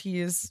as he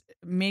is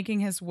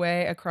making his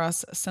way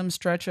across some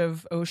stretch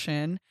of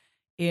ocean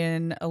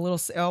in a little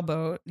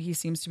sailboat. He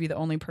seems to be the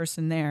only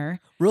person there.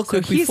 Real So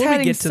quick, he's before we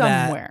heading get to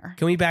somewhere. that,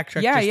 can we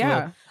backtrack Yeah, just a yeah.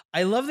 little?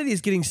 I love that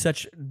he's getting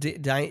such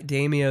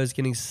Daimyo is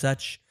getting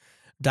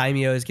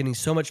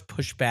so much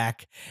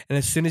pushback, and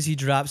as soon as he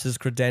drops his He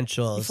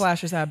credentials,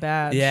 flashes that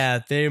badge. yeah,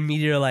 they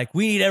immediately are like,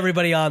 "We need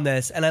everybody on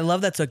this," and I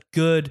love that's a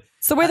good.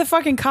 It's the way the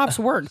fucking cops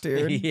work,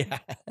 dude. Yeah,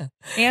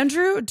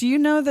 Andrew, do you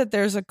know that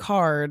there's a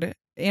card?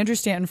 Andrew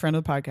Stanton, friend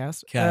of the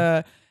podcast.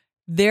 Okay.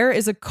 There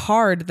is a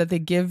card that they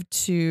give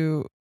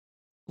to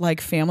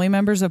like family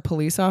members of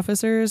police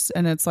officers,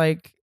 and it's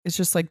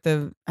just like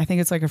I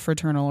think it's like a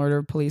fraternal order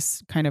of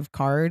police kind of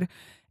card,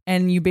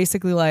 and you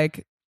basically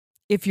like,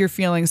 if you're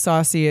feeling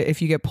saucy,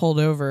 if you get pulled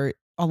over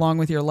along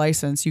with your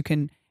license, you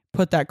can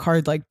put that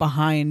card like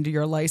behind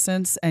your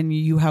license and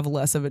you have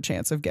less of a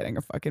chance of getting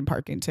a fucking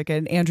parking ticket.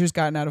 And Andrew's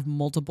gotten out of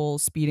multiple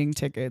speeding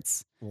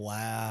tickets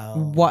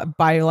wow,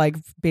 by like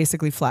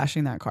basically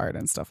flashing that card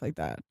and stuff like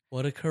that.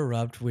 what a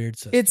corrupt, weird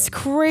system. It's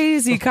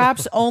crazy.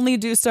 Cops only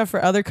do stuff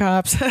for other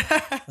cops.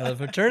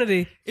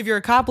 fraternity. If you're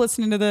a cop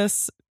listening to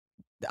this,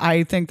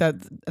 I think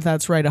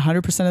that's right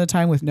 100% of the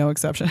time with no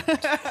exception.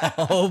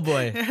 Oh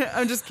boy,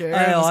 I'm just kidding.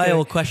 I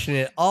will question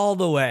it all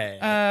the way.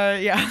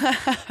 Yeah.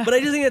 But I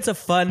just think it's a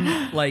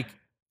fun like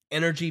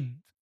energy.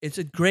 It's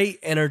a great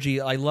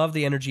energy. I love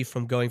the energy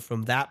from going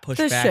from that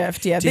pushback The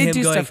shift, yeah. to They him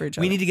do going, stuff for each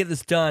other. We need to get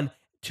this done.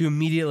 To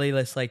immediately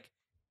let's like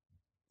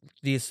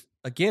these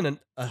again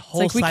a It's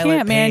whole like, we silent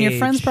can't, man. Your page.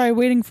 friend's probably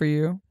waiting for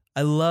you.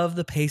 I love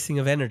the pacing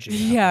of energy.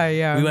 Yeah,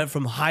 yeah. We went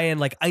from high end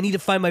like I need to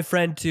find my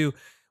friend to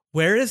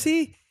where is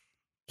he?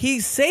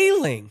 He's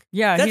sailing.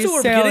 Yeah, That's he's what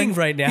we're sailing. getting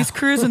right now. He's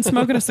cruising,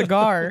 smoking a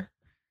cigar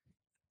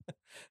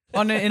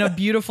in a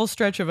beautiful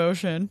stretch of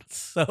ocean.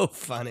 So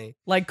funny.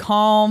 Like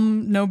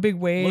calm, no big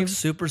Looks waves.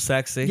 super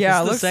sexy. Yeah,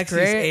 It's looks the sexiest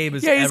great. Abe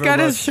has Yeah, he's ever got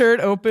his looked. shirt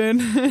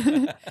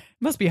open.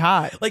 Must be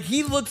hot. Like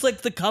he looks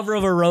like the cover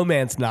of a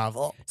romance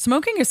novel.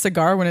 Smoking a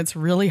cigar when it's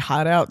really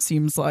hot out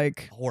seems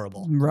like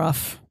Horrible.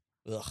 rough.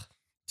 Ugh.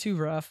 Too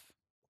rough.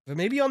 But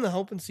maybe on the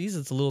open seas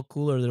it's a little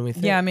cooler than we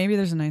think. Yeah, maybe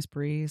there's a nice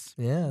breeze.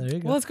 Yeah, there you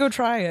go. Well, let's go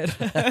try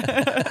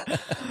it.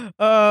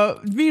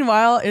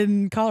 Meanwhile,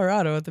 in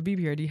Colorado at the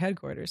BPRD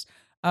headquarters,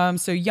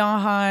 so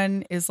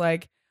Johan is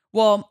like,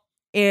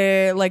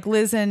 like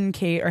Liz and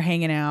Kate are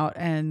hanging out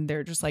and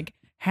they're just like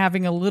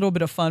having a little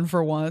bit of fun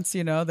for once.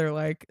 You know, they're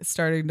like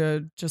starting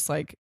to just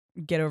like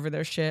get over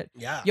their shit.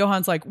 Yeah.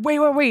 Johan's like,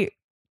 wait,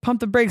 pump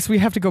the brakes. We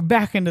have to go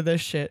back into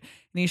this shit.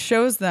 And he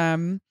shows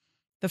them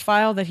the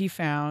file that he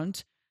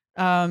found.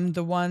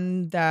 The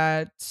one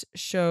that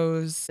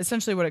shows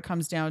essentially what it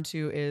comes down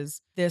to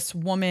is this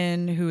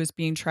woman who is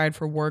being tried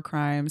for war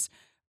crimes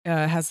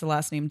has the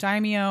last name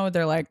Daimyo.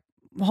 They're like,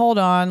 hold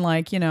on,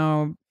 like,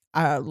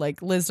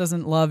 like Liz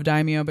doesn't love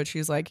Daimyo, but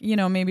she's like,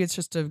 maybe it's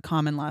just a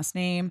common last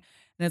name.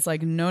 And it's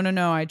like,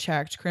 no, I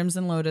checked.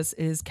 Crimson Lotus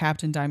is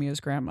Captain Daimyo's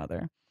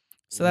grandmother.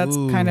 So that's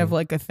kind of Ooh.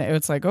 like a thing.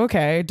 It's like,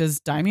 okay, does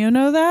Daimyo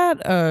know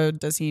that?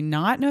 Does he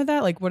not know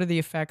that? Like, what are the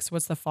effects?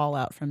 What's the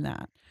fallout from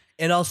that?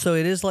 And also,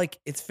 it is like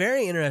it's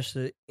very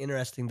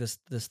interesting this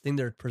thing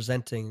they're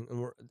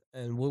presenting,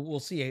 and we'll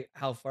see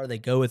how far they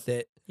go with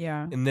it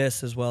Yeah. in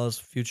this as well as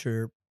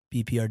future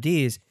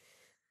BPRDs.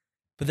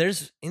 But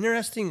there's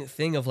interesting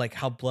thing of like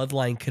how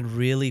Bloodline can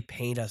really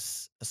paint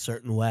us a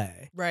certain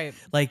way. Right.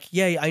 Like,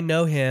 yeah, I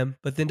know him,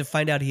 but then to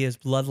find out his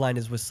bloodline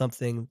is with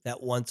something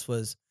that once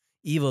was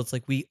evil, it's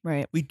like we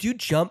do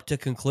jump to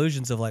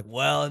conclusions of like,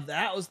 well,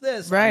 that was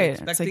this. I'm Right.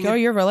 It's expecting like, oh,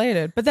 it- you're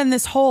related. But then the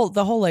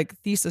whole like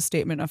thesis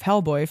statement of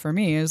Hellboy for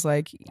me is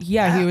like,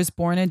 yeah, he was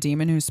born a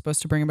demon who's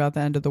supposed to bring about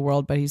the end of the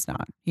world, but he's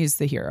not. He's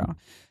the hero.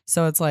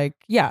 So it's like,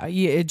 yeah,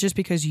 just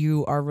because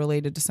you are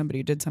related to somebody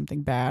who did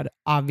something bad,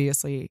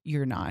 obviously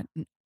you're not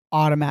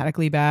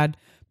automatically bad.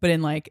 But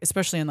in like,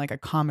 especially in like a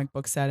comic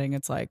book setting,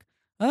 it's like,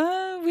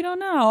 we don't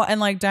know. And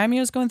like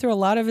Daimyo's going through a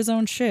lot of his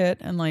own shit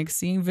and like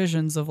seeing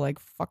visions of like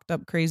fucked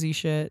up crazy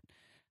shit.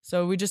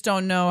 So we just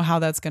don't know how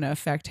that's going to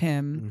affect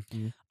him.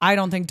 Mhm. I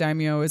don't think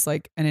Daimyo is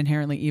like an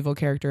inherently evil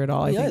character at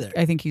all. Me either.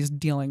 I think he's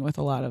dealing with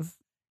a lot of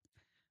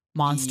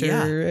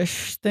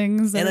monster-ish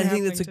things. That And are I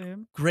think that's happening to a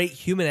him. great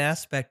human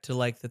aspect to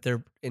like that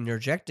they're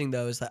interjecting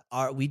though is that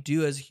we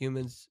do as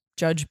humans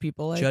Judge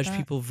people like judge that.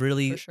 people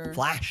really for sure.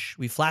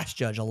 we flash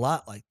judge a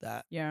lot like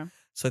that. Yeah.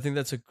 So I think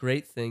that's a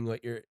great thing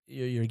what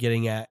you're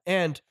getting at.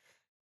 And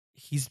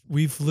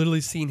we've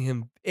literally seen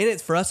him in it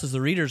for us as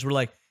the readers. We're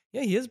like,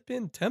 yeah, he has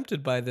been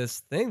tempted by this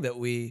thing that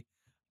we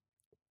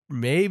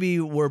maybe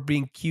we're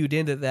being cued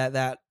into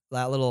that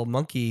little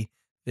monkey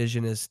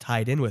vision is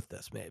tied in with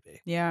this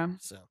maybe. Yeah.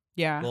 So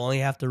Yeah. we'll only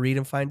have to read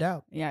and find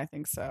out. Yeah, I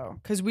think so.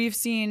 Because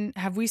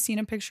have we seen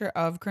a picture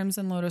of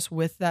Crimson Lotus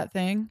with that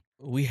thing?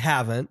 We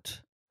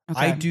haven't. Okay.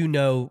 I do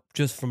know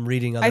just from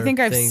reading other I think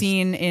I've things,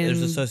 seen there's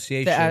in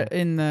association.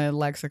 in the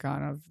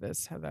lexicon of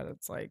this how that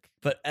it's like,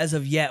 But as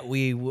of yet,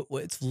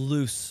 it's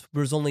loose.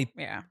 There's only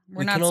yeah, we're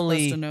we not can supposed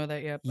only to know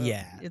that yet, but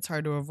yeah, it's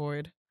hard to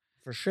avoid.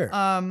 for sure.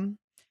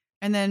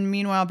 And then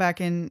meanwhile, back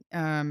in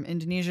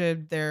Indonesia,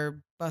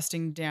 they're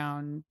busting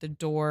down the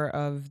door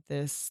of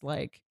this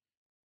like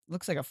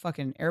looks like a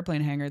fucking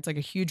airplane hangar. It's like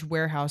a huge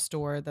warehouse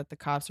door that the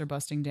cops are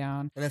busting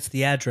down. And that's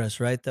the address,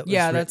 right? That was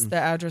Yeah, that's written.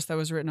 the address that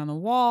was written on the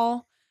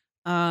wall.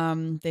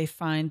 They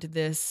find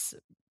this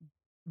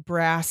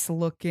brass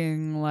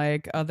looking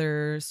like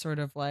other sort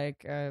of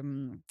like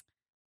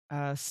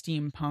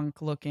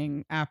steampunk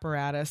looking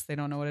apparatus. They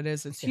don't know what it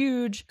is. It's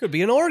huge. Could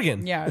be an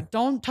organ. Yeah,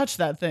 don't touch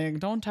that thing.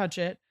 Don't touch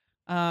it.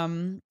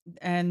 And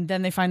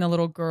then they find the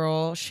little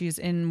girl. She's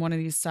in one of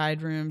these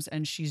side rooms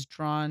and she's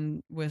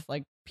drawn with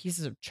like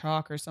pieces of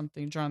chalk or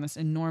something, drawn this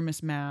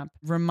enormous map,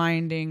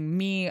 reminding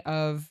me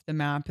of the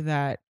map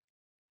that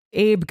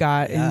Abe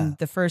got Yeah. in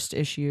the first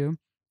issue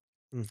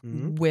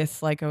Mhm.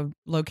 with like a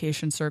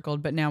location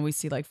circled, but now we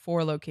see like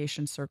 4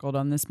 locations circled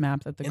on this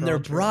map that the And girl they're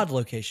drew. broad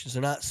locations.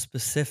 They're not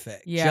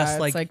specific. Yeah, just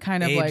it's like, like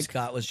kind of Abe like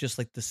Scott was just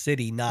like the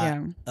city, not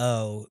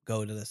yeah.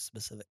 go to this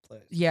specific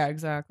place. Yeah,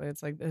 exactly.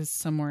 It's like this is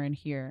somewhere in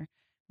here.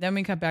 Then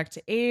we cut back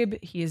to Abe.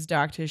 He has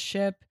docked his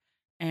ship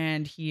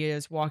and he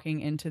is walking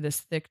into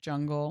this thick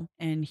jungle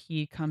and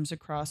he comes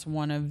across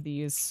one of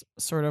these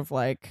sort of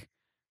like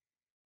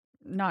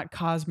not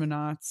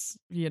cosmonauts,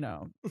 you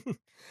know,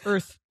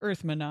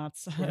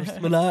 earthmonauts.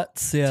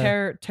 Earthmonauts,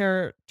 yeah.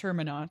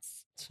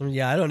 Terminauts. So,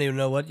 yeah, I don't even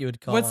know what you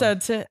would call What's them.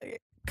 that?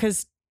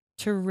 Because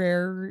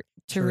terrarium,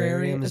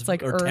 it's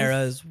like or Earth.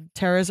 Terra's.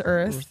 Terra's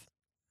Earth.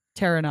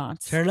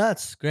 Terranauts.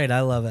 Terranauts, great.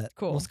 I love it.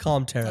 Cool. Let's call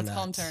them Terranauts. Let's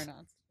call them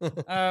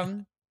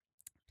Terranauts.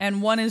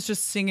 And one is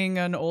just singing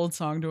an old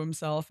song to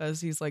himself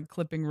as he's like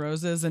clipping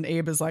roses, and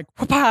Abe is like,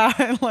 whoop-ah,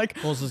 and like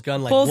Pulls his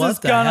gun like, pulls what his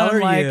the gun, hell and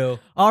I'm are like, you?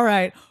 all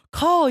right,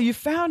 Call, you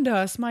found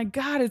us. My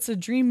God, it's a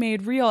dream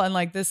made real. And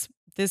like this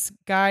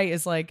guy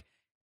is like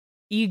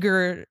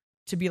eager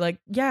to be like,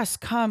 yes,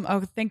 come.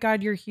 Oh, thank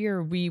God you're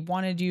here. We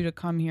wanted you to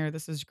come here.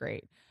 This is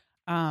great.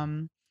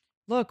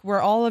 Look,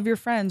 we're all of your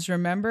friends,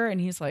 remember?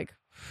 And he's like,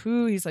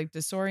 who? He's like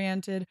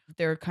disoriented.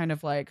 They're kind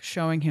of like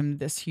showing him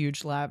this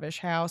huge lavish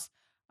house.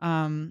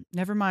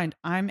 Never mind.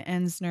 I'm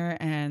Ensner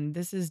and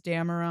this is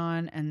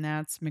Dameron and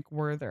that's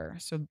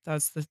McWhirter. So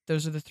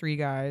those are the 3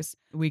 guys.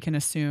 We can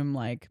assume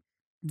like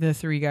the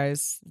 3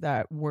 guys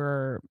that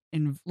were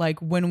in like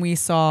when we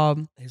saw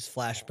his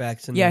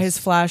flashbacks and his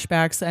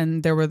flashbacks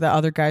and there were the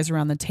other guys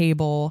around the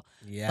table.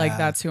 Yeah. Like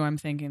that's who I'm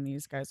thinking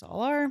these guys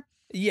all are.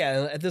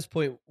 Yeah, at this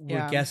point we're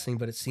Yeah. guessing,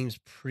 but it seems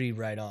pretty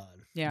right on.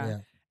 Yeah.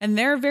 And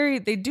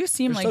they do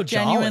seem They're like so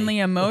jolly. genuinely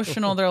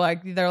emotional. They're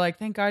like,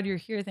 thank God you're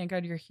here. Thank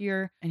God you're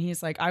here. And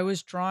he's like, I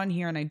was drawn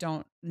here and I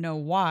don't know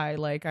why.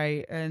 Like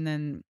and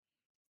then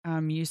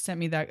you sent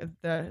me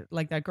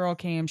that girl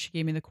came, she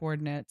gave me the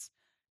coordinates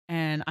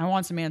and I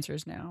want some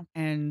answers now.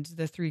 And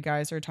the 3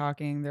 guys are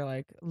talking. They're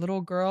like, little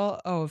girl.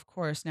 Oh, of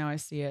course. Now I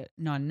see it.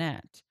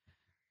 Nanette,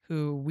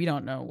 who we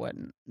don't know what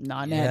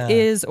Nanette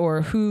is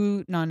or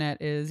who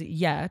Nanette is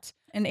yet.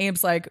 And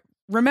Abe's like,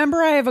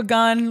 remember, I have a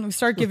gun.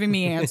 Start giving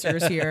me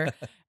answers here.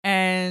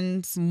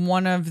 And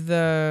one of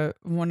the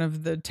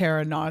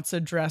Terranauts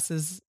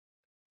addresses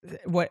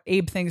what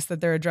Abe thinks that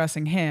they're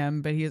addressing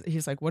him, but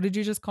he's like, what did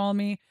you just call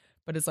me?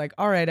 But it's like,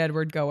 all right,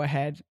 Edward, go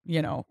ahead.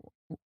 You know,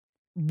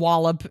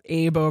 wallop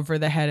Abe over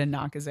the head and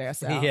knock his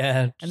ass out.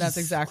 Yeah. And that's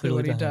exactly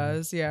what he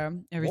does. Yeah.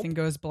 Everything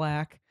goes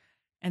black.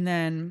 And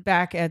then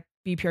back at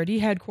BPRD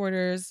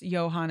headquarters,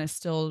 Johan is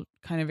still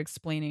kind of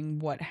explaining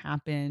what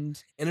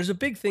happened. And there's a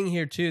big thing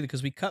here too,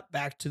 because we cut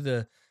back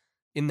to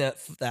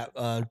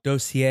that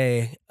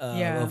dossier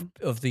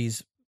of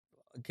these,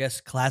 I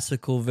guess,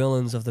 classical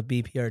villains of the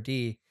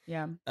BPRD.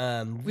 Yeah.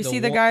 We see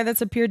the guy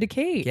that's appeared to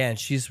Kate. Yeah, and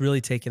she's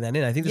really taking that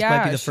in. I think this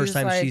might be the first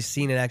time like, she's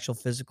seen an actual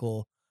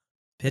physical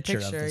picture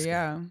of this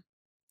yeah. guy.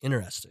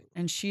 Interesting.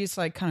 And she's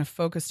like kind of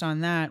focused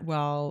on that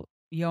while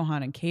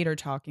Johan and Kate are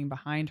talking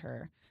behind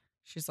her.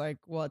 She's like,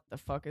 what the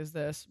fuck is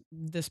this?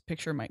 This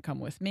picture might come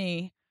with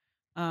me.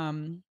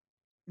 You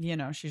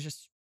know, she's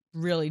just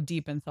really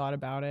deep in thought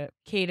about it.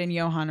 Kate and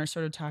Johan are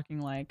sort of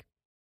talking like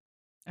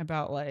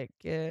about like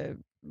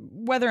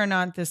whether or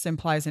not this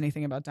implies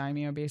anything about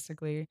Daimyo,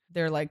 basically.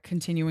 They're like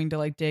continuing to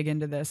like dig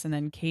into this, and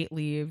then Kate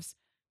leaves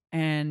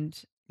and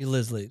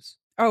Liz leaves.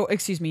 Oh,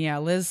 excuse me. Yeah,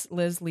 Liz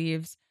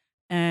leaves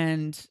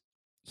and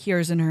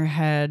hears in her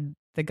head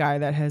the guy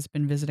that has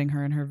been visiting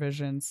her in her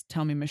visions.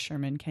 Tell me, Miss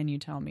Sherman, can you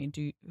tell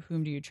me?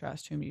 Whom do you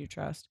trust? Whom do you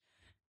trust?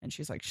 And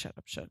she's like, shut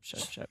up.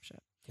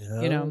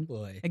 Oh, you know,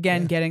 boy.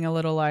 Again, getting a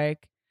little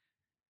like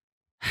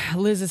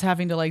Liz is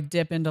having to like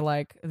dip into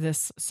like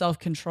this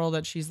self-control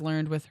that she's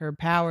learned with her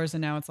powers.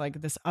 And now it's like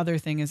this other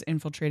thing is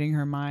infiltrating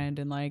her mind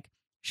and like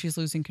she's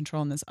losing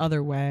control in this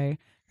other way.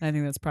 And I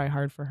think that's probably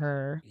hard for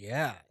her.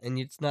 Yeah. And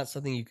it's not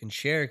something you can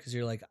share because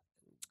you're like,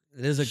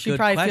 it is a she good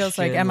probably question. Feels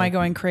like, am I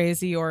going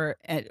crazy or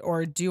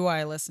do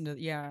I listen to?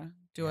 Yeah.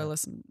 do I Yeah.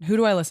 listen? Who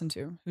do I listen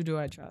to? Who do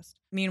I trust?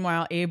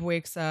 Meanwhile, Abe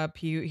wakes up.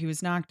 He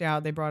was knocked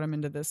out. They brought him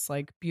into this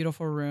like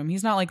beautiful room.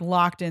 He's not like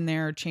locked in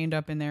there or chained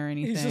up in there or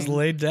anything. He's just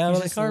laid down He's on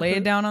the just carpet.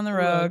 laid down on the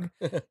rug.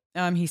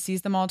 rug. He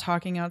sees them all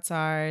talking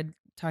outside,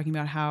 talking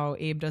about how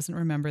Abe doesn't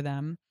remember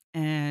them.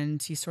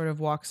 And he sort of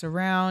walks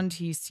around.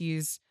 He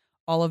sees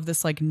all of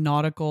this like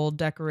nautical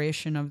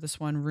decoration of this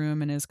one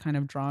room and is kind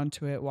of drawn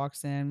to it,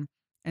 walks in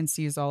and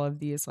sees all of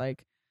these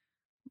like,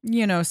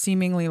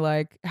 seemingly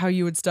like how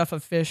you would stuff a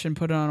fish and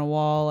put it on a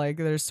wall. Like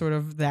there's sort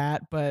of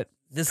that, but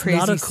This crazy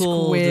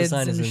nautical squids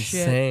design is and shit.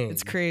 insane.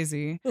 It's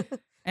crazy. Even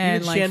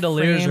And like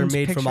chandeliers are framed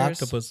made from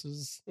pictures.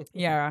 octopuses.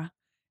 Yeah.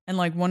 And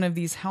like one of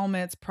these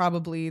helmets,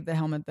 probably the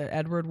helmet that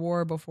Edward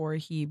wore before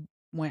he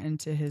went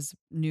into his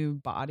new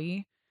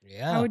body, I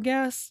Yeah. would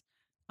guess.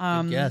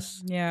 Good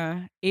guess.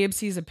 Yeah. Abe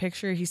sees a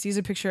picture. He sees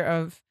a picture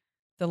of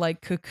the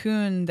like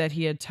cocoon that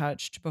he had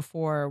touched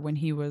before when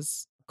he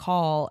was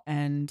Call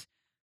and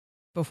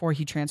before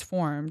he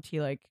transformed.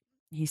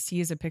 He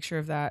sees a picture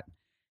of that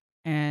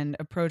and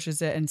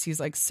approaches it and sees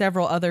like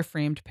several other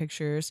framed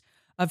pictures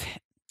of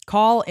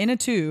Call in a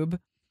tube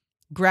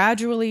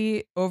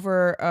gradually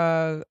over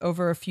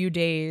a few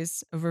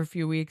days, over a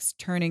few weeks,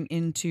 turning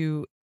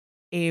into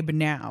Abe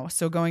now.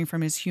 So going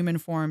from his human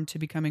form to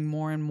becoming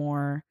more and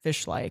more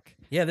fish-like.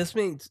 Yeah, this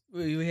means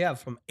we have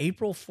from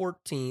April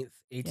 14th,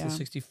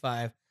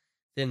 1865.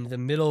 Then the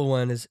middle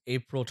one is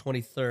April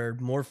 23rd,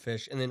 more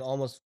fish, and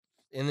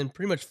then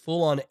pretty much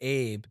full on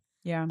Abe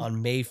Yeah.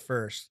 on May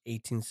 1st,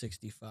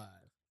 1865.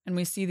 And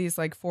we see these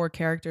like four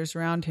characters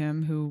around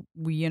him who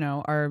we,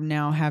 are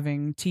now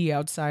having tea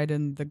outside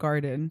in the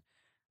garden,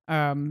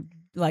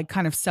 like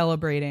kind of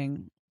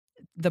celebrating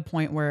the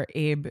point where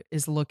Abe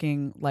is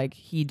looking like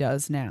he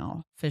does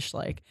now,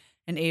 fish-like.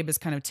 And Abe is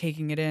kind of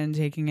taking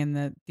in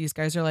that these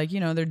guys are like,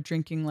 they're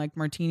drinking like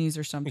martinis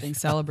or something,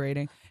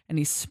 celebrating. And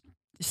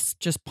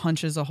just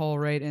punches a hole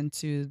right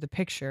into the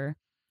picture.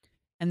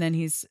 And then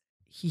he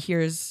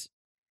hears,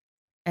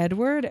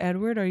 Edward,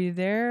 are you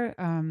there?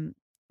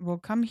 Well,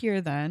 come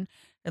here then.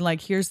 And like,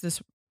 here's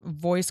this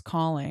voice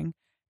calling,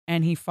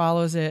 and he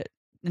follows it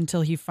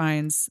until he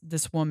finds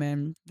this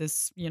woman,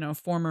 this,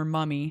 former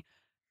mummy.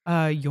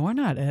 You're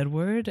not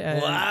Edward. Yeah.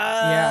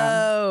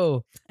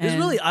 Wow. This And-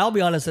 really, I'll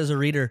be honest, as a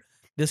reader,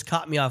 this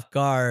caught me off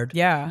guard.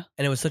 Yeah.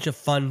 And it was such a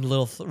fun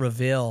little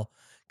reveal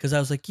because I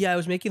was like, I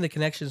was making the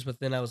connections, but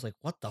then I was like,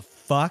 what the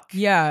fuck?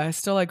 Yeah.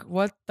 Still like,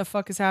 what the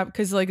fuck is happening?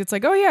 Because like, it's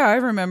like, oh yeah, I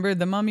remember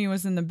the mummy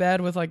was in the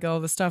bed with like all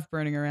the stuff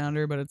burning around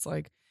her, but it's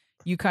like,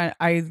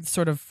 I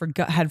sort of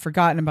had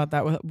forgotten about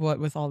that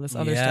with all this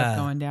other Yeah. stuff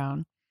going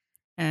down.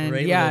 And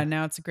Great yeah, little-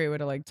 now it's a great way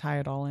to like tie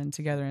it all in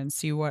together and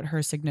see what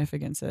her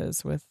significance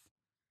is with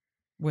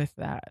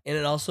that. And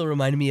it also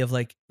reminded me of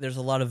like, there's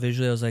a lot of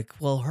visually, I was like,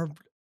 well, her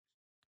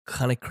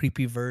kind of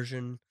creepy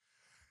version.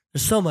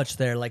 There's so much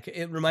there. Like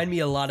it reminded me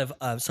a lot of,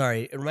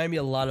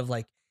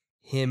 like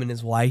him and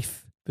his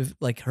wife,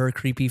 like her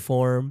creepy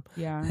form.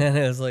 Yeah. And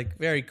it was like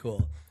very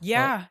cool.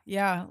 Yeah,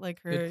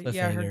 like her, good her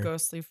cliffhanger.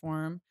 ghostly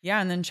form.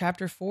 Yeah, and then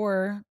chapter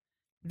 4,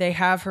 they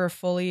have her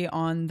fully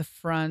on the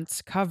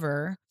front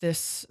cover.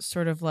 This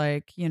sort of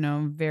like,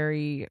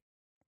 very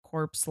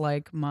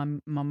corpse-like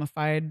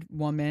mummified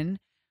woman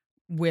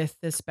with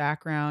this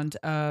background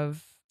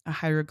of a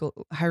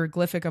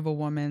hieroglyphic of a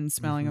woman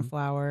smelling a Mhm.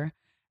 flower,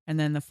 and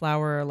then the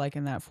flower like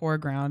in that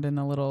foreground in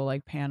the little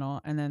like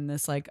panel, and then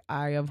this like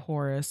Eye of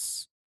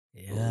Horus,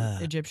 Yeah.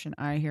 Egyptian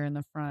eye here in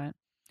the front,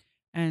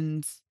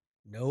 and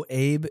No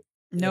Abe.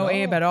 no at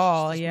Abe all. at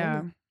all. Just this Yeah.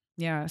 woman.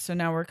 Yeah. So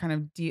now we're kind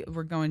of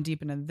we're going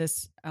deep into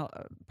this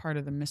part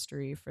of the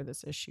mystery for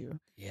this issue.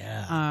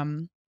 Yeah.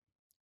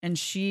 And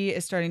she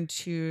is starting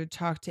to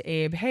talk to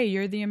Abe. Hey,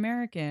 you're the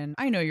American.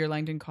 I know you're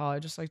Langdon Call. I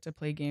just like to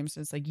play games.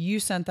 And it's like, you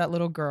sent that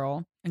little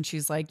girl. And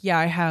she's like, yeah,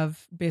 I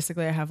have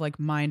like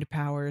mind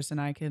powers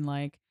and I can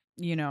like,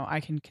 I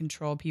can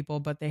control people,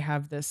 but they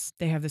have this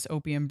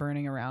opium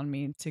burning around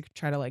me to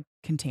try to like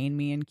contain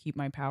me and keep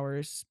my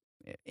powers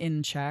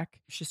in check.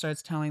 She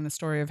starts telling the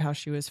story of how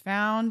she was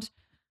found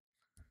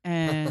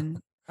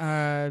and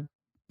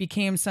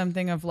became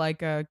something of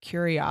like a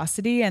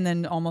curiosity and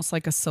then almost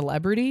like a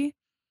celebrity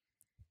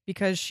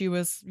because she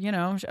was,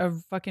 a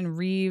fucking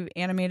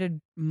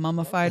reanimated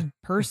mummified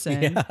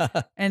person. Yeah.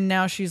 And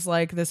now she's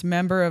like this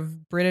member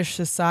of British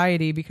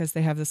society because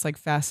they have this like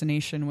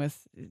fascination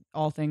with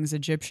all things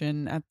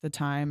Egyptian at the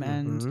time.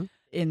 And Mhm.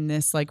 in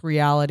this like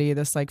reality,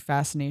 this like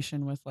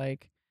fascination with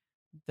like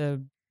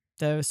the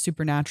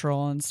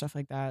supernatural and stuff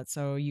like that.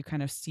 So you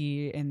kind of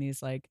see in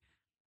these like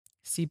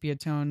sepia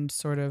toned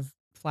sort of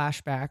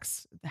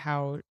flashbacks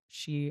how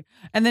she,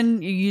 and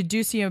then you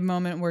do see a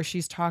moment where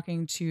she's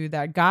talking to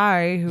that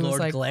guy who was Lord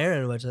like,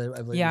 Glaren, which I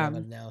believe Yeah. we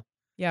have it now.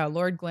 yeah,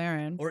 Lord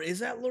Glaren. Or is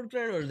that Lord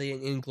Glaren, or are they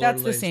in Lord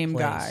That's the Glaren's same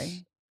place? guy.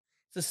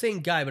 It's the same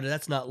guy, but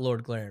that's not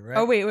Lord Glaren, right?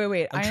 Oh, wait.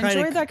 I'm I trying to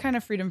enjoyed c- that kind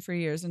of freedom for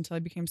years until I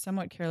became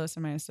somewhat careless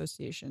in my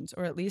associations,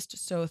 or at least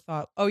so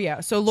thought. Oh,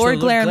 yeah. So Lord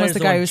Glaren was Glaren's the the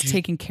guy one who was ju-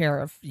 taking care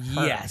of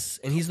her. Yes,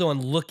 and he's the one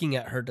looking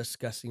at her,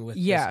 discussing with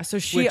Yeah. this, So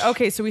she, which-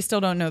 okay. So we still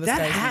don't know this that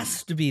guy's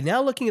has to be.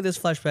 Now looking at this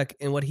flashback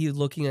and what he's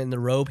looking at in the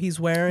robe he's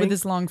name. wearing, With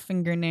his long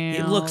fingernails.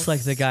 it looks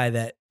like the guy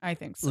that I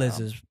think so. Liz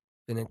has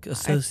been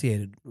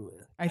associated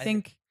with. I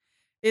think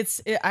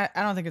I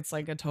don't think it's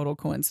like a total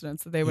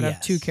coincidence that they would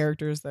have two Yes.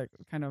 characters that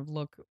kind of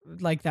look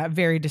like that,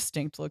 very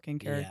distinct looking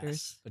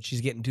characters. Yes, but she's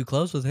getting too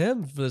close with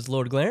him as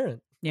Lord Glaren.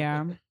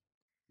 Yeah.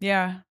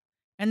 Yeah.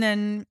 And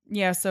then,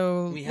 yeah,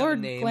 so We have Lord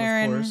a name,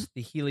 Glaren, of course,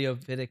 the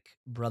Heliovitic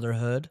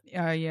Brotherhood.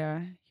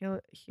 yeah,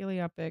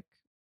 Heliopic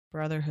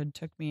Brotherhood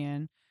took me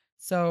in.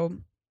 So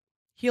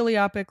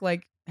Heliopic,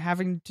 like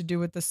having to do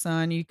with the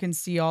sun, you can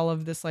see all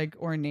of this like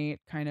ornate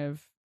kind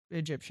of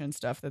Egyptian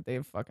stuff that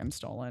they've fucking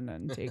stolen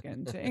and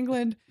taken to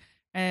England.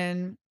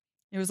 And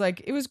it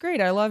was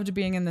great. I loved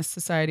being in this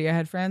society. I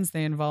had friends,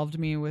 they involved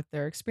me with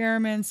their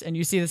experiments, and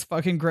you see this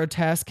fucking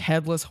grotesque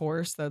headless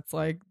horse that's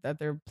like that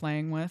they're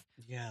playing with.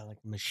 Yeah, like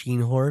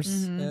machine horse.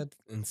 Mhm. That's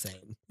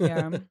insane.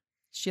 Yeah.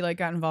 She like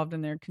got involved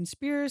in their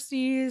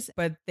conspiracies,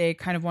 but they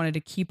kind of wanted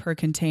to keep her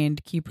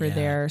contained, keep her Yeah.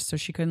 there so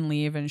she couldn't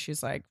leave. And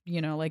she's like,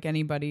 like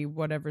anybody,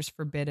 whatever's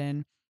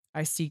forbidden,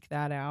 I seek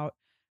that out.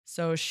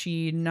 So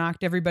she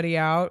knocked everybody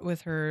out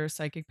with her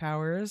psychic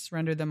powers,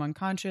 rendered them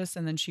unconscious,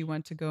 and then she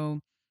went to go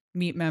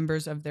meet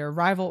members of their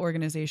rival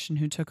organization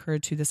who took her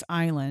to this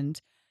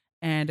island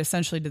and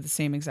essentially did the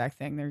same exact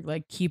thing. They're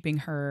like keeping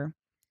her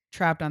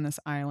trapped on this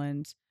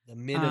island. The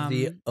men of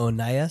the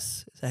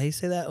Onias. Is that how you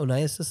say that?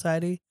 Onias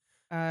Society?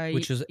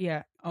 Which is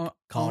yeah, calls-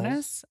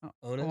 Onus,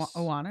 Onus?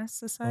 Oannes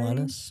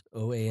Society. Oannes?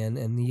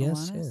 OANNES? Yeah.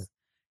 Oannes?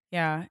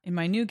 Yeah, in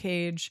my new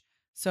cage.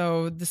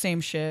 So the same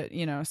shit,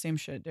 same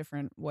shit,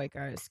 different white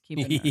guys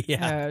keeping her,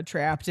 Yeah.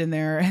 trapped in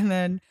there, and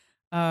then,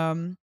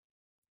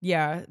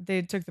 yeah,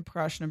 they took the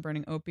precaution of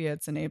burning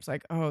opiates, and Abe's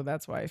like, oh,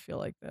 that's why I feel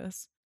like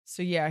this.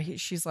 So yeah,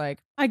 she's like,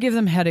 I give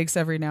them headaches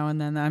every now and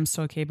then. I'm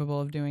still capable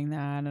of doing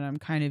that, and I'm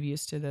kind of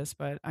used to this,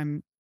 but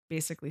I'm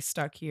basically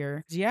stuck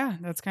here. Yeah,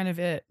 that's kind of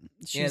it.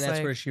 She's Yeah, and that's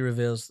like, where she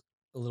reveals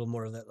a little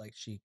more of that, like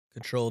she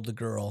controlled the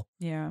girl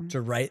yeah.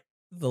 to write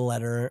the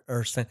letter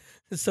or send.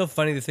 It's so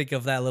funny to think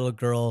of that little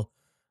girl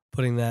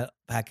putting that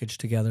package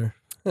together.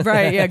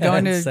 Right, yeah,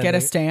 going And to get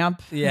a sending-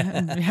 stamp. Yeah.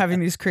 and having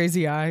these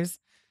crazy eyes.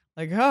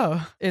 Like,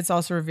 oh, it's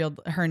also revealed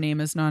her name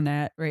is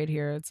Nanette right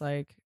here. It's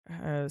like,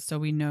 so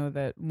we know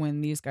that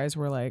when these guys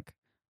were like,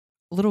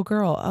 little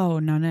girl, oh,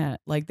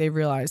 Nanette, like they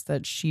realized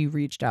that she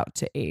reached out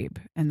to Abe,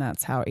 and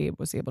that's how Abe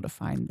was able to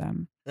find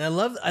them. And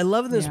I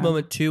love this Yeah.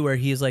 moment too, where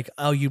he's like,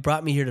 "Oh, you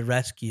brought me here to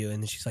rescue,"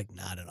 and then she's like,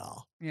 "Not at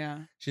all."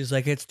 Yeah. She's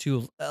like, "It's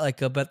too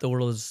like I bet the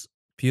world is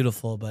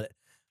beautiful, but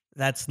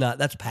that's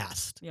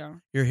past. Yeah.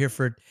 You're here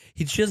for."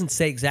 She doesn't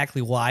say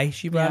exactly why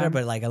she brought Yeah. her,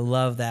 but like I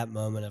love that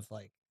moment of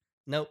like,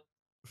 nope.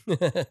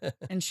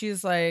 And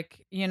she's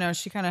like,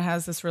 she kind of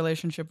has this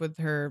relationship with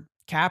her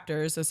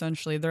captors.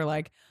 Essentially, they're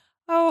like,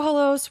 oh,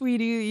 hello,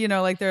 sweetie.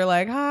 Like they're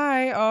like,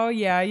 hi. Oh,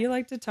 yeah, you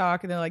like to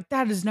talk. And they're like,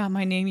 that is not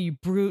my name, you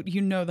brute.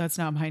 That's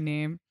not my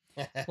name.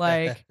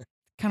 Like,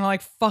 kind of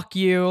like, fuck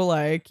you.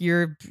 Like,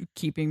 you're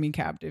keeping me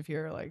captive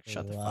here. Like,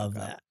 shut the love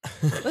fuck up.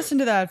 that. Listen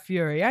to that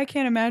fury. I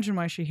can't imagine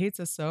why she hates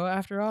us so.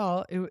 After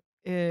all,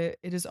 it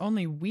is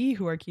only we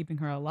who are keeping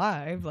her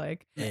alive.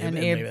 Like, Yeah, and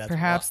maybe Abe, that's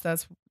perhaps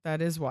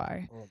that is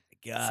why. Oh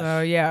my gosh. So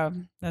yeah,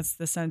 that's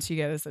the sense you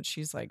get, is that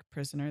she's like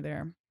prisoner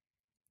there.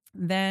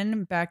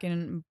 Then back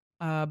in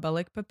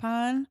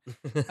Balikpapan,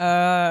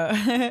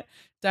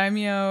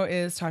 Daimyo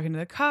is talking to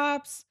the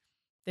cops.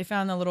 They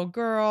found the little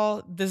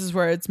girl. This is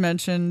where it's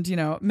mentioned,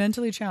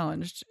 mentally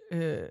challenged.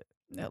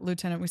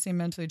 Lieutenant, we say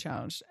mentally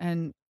challenged.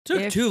 And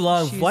Took if too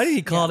long. Why did he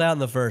she's- call it out in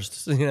the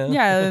first?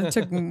 Yeah,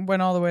 it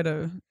went all the way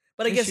to.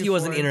 But I guess issue he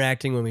wasn't 4.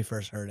 interacting when we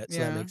first heard it, so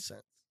that Yeah. makes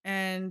sense.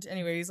 And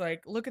anyway, he's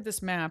like, look at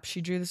this map. She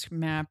drew this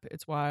map.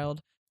 It's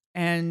wild.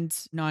 And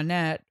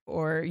Nanette,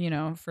 or,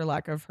 for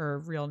lack of her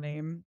real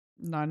name,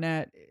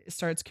 Nanette,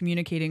 starts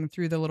communicating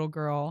through the little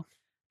girl.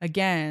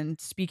 Again,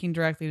 speaking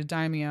directly to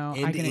Daimyo. I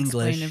And can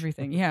English. explain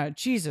everything. Yeah,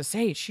 Jesus,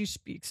 hey, she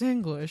speaks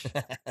English.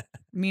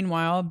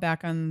 Meanwhile,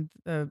 back on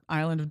the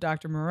island of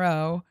Dr.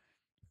 Moreau,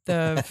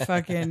 the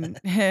fucking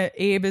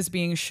Abe is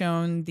being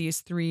shown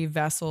these 3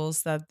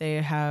 vessels that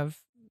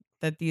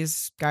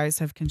these guys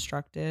have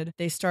constructed.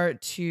 They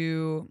start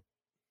to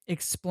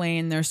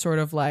explain their sort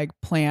of like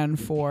plan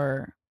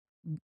for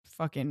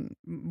fucking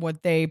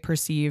what they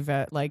perceive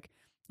at, like,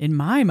 in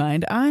my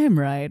mind, I'm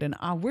right, and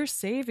we're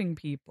saving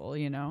people,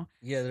 Yeah,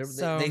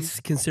 So- they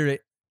consider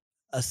it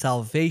a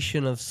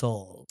salvation of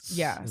souls.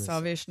 Yeah, in a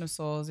salvation of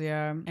souls.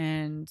 Yeah,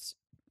 and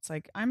it's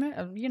like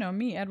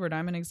me, Edward.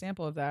 I'm an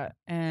example of that.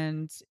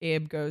 And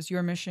Abe goes,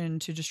 "Your mission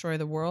to destroy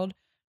the world?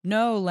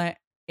 No,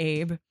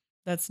 Abe,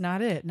 that's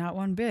not it. Not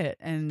one bit."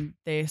 And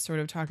they sort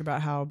of talk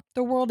about how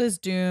the world is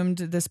doomed.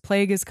 This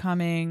plague is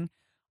coming.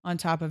 On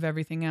top of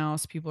everything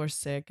else, people are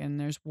sick and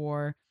there's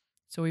war.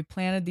 So we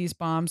planted these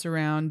bombs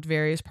around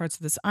various parts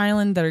of this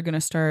island that are going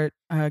to start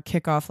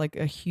kick off like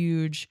a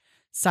huge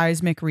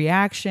seismic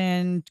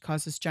reaction,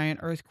 cause this giant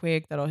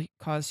earthquake that'll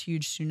cause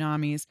huge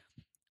tsunamis.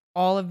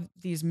 All of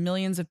these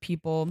millions of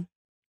people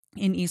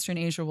in Eastern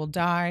Asia will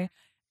die,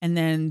 and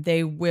then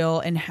they will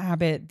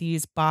inhabit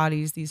these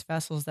bodies, these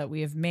vessels that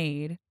we have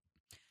made.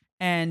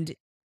 And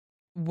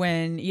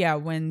when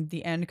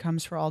the end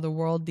comes for all the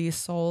world, these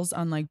souls,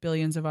 unlike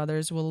billions of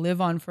others, will live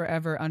on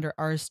forever under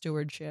our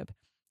stewardship.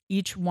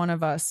 Each one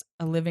of us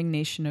a living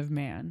nation of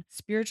man.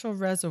 Spiritual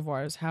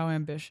reservoirs, how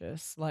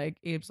ambitious. Like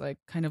Abe's like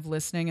kind of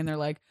listening, and they're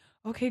like,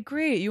 okay,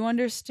 great, you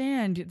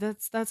understand.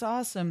 That's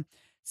awesome.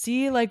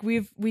 See, like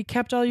we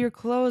kept all your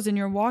clothes and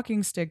your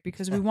walking stick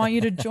because we want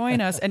you to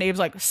join us. And Abe's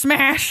like,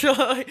 smash.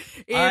 Abe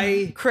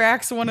I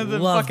cracks one of the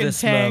love fucking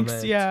this tanks.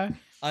 moment. Yeah.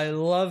 I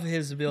love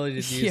his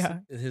ability to use Yeah.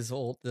 this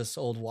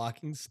old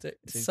walking stick.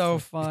 So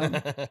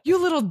fun.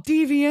 You little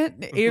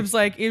deviant.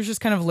 Abe's just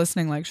kind of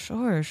listening, like,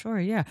 sure,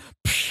 yeah.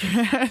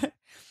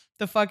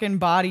 The fucking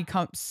body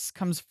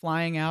comes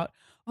flying out.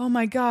 Oh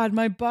my God,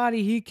 my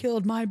body. He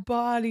killed my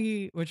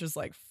body, which is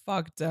like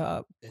fucked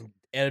up. And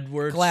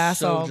Edward Glass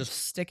so all just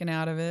sticking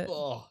out of it.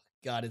 oh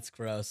God, it's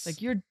gross.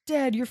 Like, you're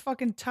dead. You're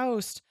fucking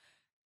toast.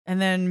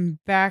 And then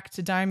back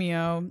to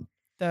Daimyo.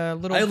 The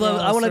little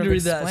I wanted to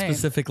read that explained.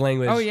 specific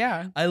language. Oh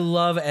yeah. I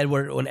love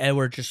Edward when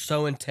Edward just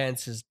so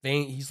intense, his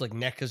vein, he's like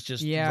neck is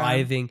just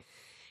writhing.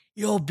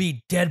 You'll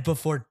be dead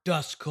before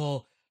dusk,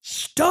 Cole.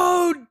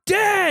 Stone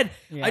dead.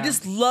 Yeah. I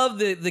just love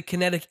the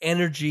kinetic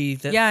energy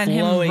that and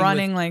him flowing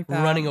running with like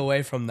that. running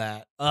away from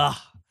that.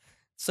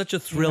 Such a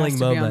He thrilling has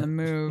to be moment. on the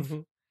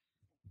move.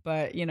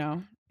 But,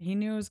 he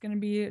knew it was going to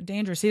be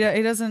dangerous. He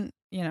doesn't,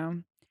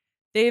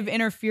 they've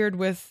interfered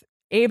with,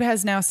 Abe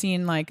has now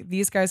seen, like,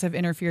 these guys have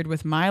interfered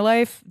with my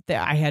life.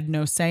 That I had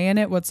no say in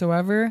it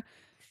whatsoever.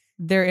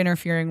 They're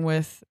interfering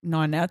with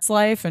Nanette's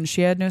life, and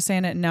she had no say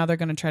in it. And now they're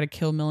going to try to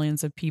kill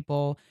millions of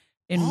people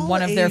in All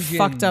one of their Asian-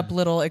 fucked up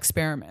little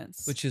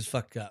experiments. Which is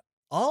fucked up.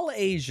 All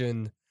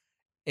Asian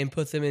and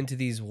put them into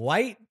these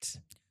white,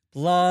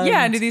 blonde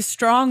into these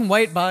strong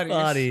white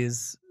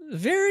bodies.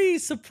 Very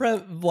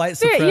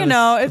white Yeah,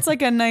 supremacist. it's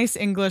like a nice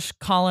English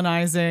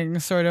colonizing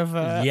sort of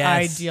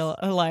Yes. ideal.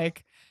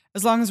 Like,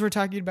 as long as we're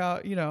talking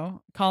about,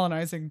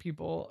 colonizing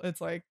people, it's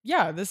like,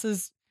 yeah,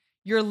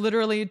 you're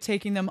literally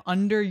taking them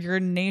under your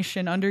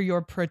nation, under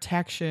your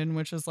protection,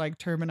 which is like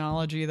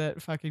terminology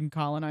that fucking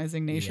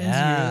colonizing nations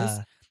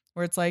use.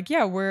 Where it's like,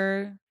 yeah,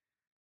 we're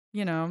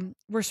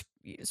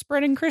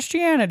spreading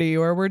Christianity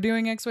or we're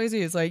doing XYZ.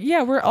 It's like,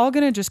 yeah, we're all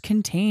going to just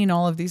contain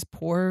all of these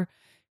poor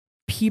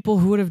people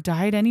who would have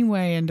died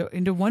anyway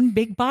into one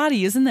big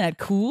body. Isn't that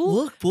cool?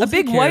 Look, we'll a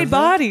big take care white of them.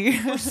 body.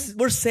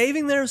 We're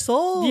saving their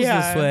souls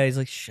Yeah. this way. He's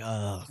like,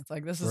 shut. It's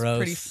like, this is Gross.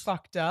 pretty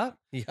fucked up.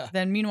 Yeah.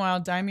 Then meanwhile,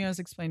 Daimyo's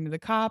explaining to the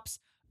cops,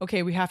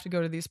 okay, we have to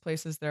go to these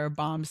places. There are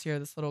bombs here.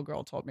 This little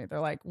girl told me. They're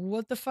like,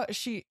 what the fuck?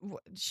 She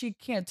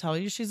can't tell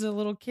you. She's a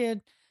little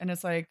kid. And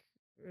it's like,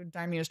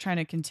 Daimyo's trying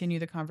to continue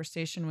the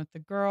conversation with the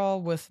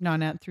girl, with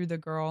Nanette through the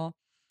girl.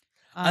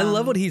 I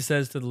love what he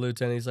says to the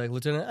lieutenant. He's like,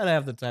 Lieutenant, I don't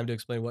have the time to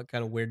explain what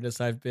kind of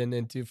weirdness I've been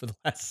into for the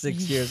last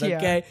 6 years. Yeah.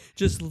 Okay,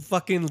 just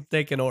fucking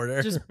take an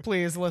order. Just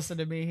please listen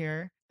to me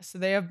here. So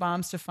they have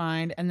bombs to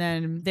find, and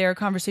then their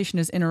conversation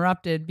is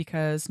interrupted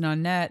because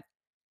Nanette,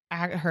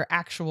 her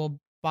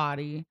actual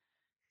body,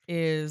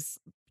 is,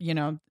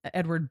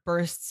 Edward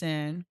bursts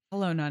in.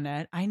 Hello,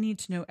 Nanette. I need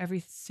to know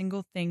every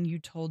single thing you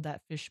told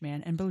that fish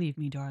man, and believe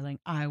me, darling,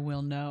 I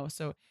will know.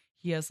 So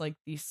he has like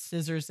these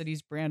scissors that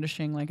he's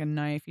brandishing like a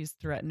knife. He's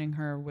threatening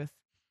her with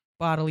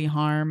bodily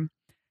harm.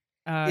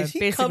 Is he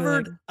basically,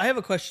 covered? like, I have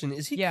a question.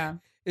 Is he? yeah.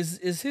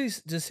 Does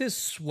his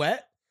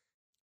sweat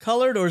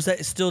colored, or is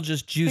that still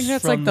just I juice think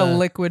that's from like the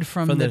liquid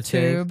from the their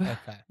thing? tube.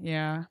 Okay,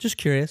 Yeah. just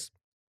curious.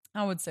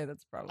 I would say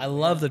that's probably. I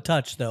love it. the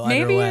touch though.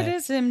 Maybe either way. it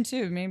is him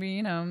too.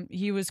 Maybe,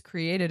 he was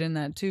created in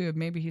that tube.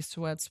 Maybe he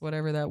sweats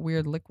whatever that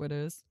weird liquid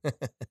is.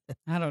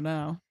 I don't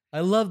know. I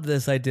love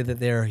this idea that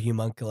they're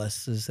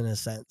homunculuses in a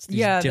sense. These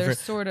Yeah, they're different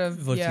sort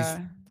of what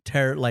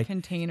these like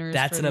containers.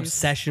 that's for an these-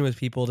 obsession with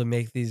people to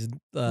make these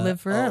Live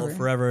forever.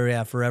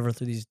 forever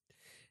through these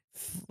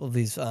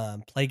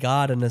play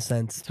God in a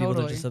sense. People are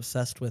Totally. just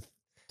obsessed with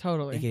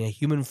Totally. making a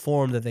human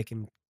form that they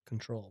can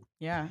control.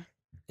 Yeah.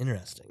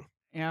 Interesting.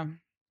 Yeah,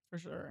 for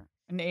sure.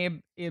 And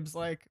Abe's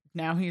like,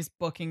 now he's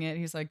booking it.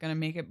 He's like going to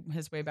make it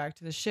his way back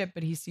to the ship,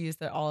 but he sees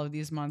that all of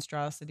these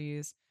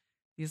monstrosities,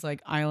 these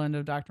like island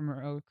of Dr.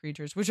 Moreau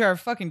creatures, which are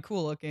fucking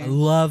cool looking. I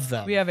love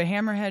them. We have a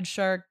hammerhead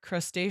shark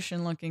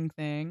crustacean looking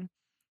thing.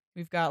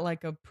 We've got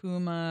like a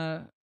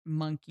puma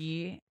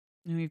monkey,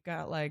 and we've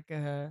got like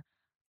a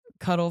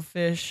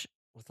cuttlefish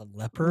with a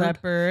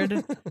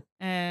leopard.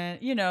 and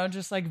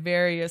just like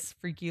various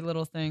freaky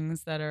little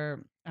things that are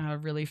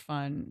really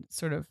fun,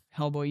 sort of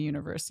Hellboy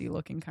University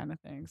looking kind of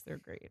things. They're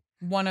great.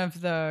 One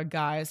of the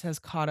guys has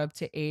caught up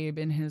to Abe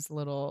in his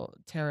little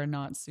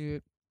Terranaut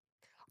suit.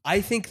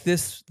 I think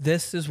this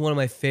is one of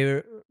my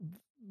favorite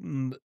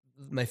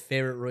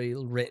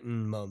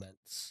written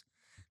moments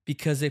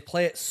because they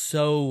play it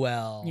so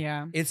well.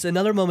 Yeah. It's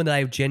another moment that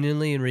I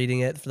genuinely, in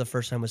reading it for the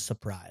first time, was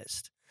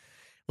surprised.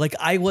 Like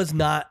I was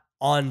not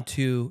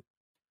onto.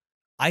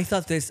 I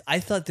thought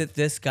that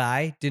this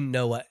guy didn't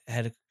know what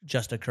had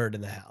just occurred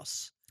in the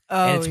house. And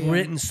Oh, it's yeah.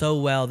 written so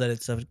well that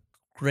it's a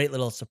great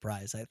little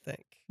surprise, I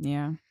think.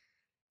 Yeah.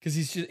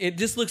 Because it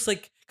just looks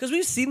like, because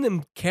we've seen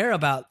them care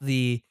about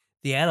the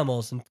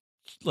animals and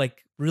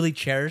like really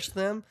cherish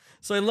them.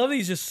 So I love that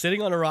he's just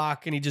sitting on a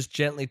rock and he just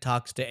gently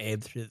talks to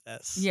Abe through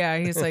this. Yeah,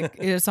 he's like,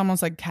 it's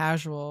almost like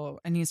casual.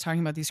 And he's talking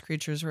about these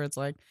creatures where it's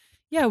like,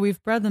 yeah,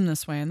 we've bred them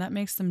this way and that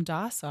makes them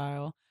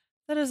docile.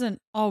 That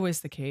isn't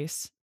always the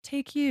case.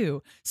 Take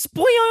you.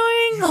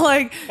 Spoing!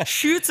 Like,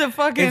 shoots a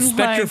fucking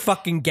Inspector like,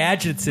 fucking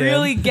Gadget's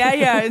really him.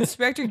 yeah,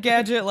 Inspector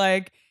Gadget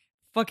like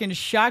fucking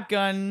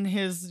shotgun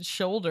his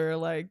shoulder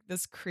like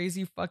this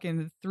crazy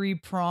fucking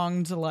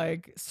 3-pronged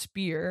like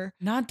spear.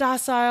 Not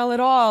docile at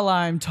all,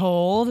 I'm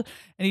told.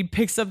 And he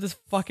picks up this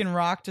fucking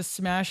rock to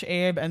smash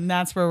Abe, and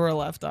that's where we're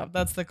left off.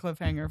 That's the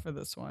cliffhanger for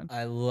this one.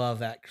 I love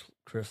that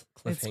It's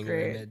cliffhanger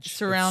great. image.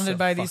 Surrounded It's so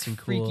by these fucking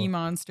freaky cool.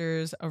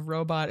 monsters, a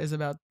robot is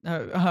about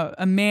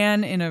a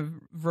man in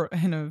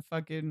a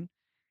fucking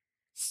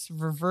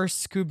reverse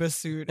scuba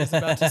suit is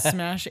about to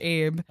smash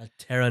Abe. A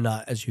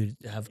Terranaut, as you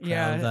have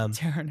crowned them.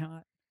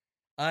 Terranaut.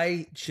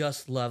 I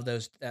just love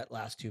that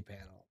last two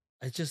panel.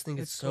 I just think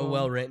it's It's so cool.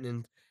 well written,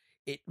 and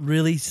it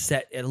really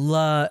set it.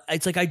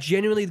 It's like I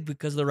genuinely,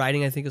 because the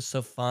writing I think is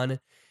so fun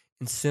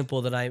and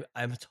simple, that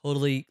I'm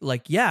totally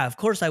like, yeah, of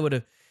course I would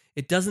have.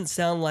 It doesn't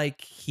sound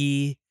like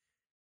he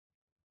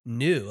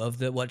knew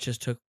of what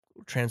just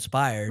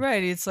transpired.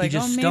 Right. It's He like,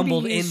 just oh, maybe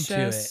stumbled he's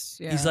into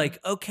just, it. He's like,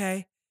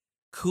 okay,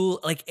 cool.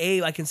 Like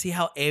Abe, I can see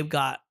how Abe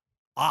got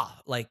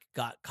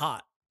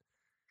caught.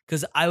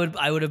 Because I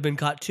would have been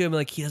caught too. I'm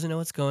like, he doesn't know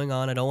what's going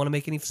on. I don't want to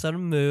make any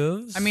sudden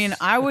moves. I mean,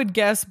 I would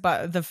guess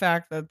by the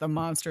fact that the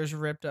monsters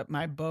ripped up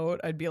my boat,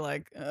 I'd be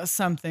like,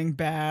 something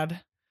bad.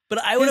 But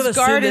I would have His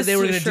guard assumed that is they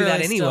were going to do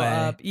that surely still anyway.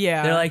 up.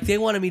 Yeah. They're like, they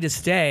wanted me to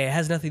stay. It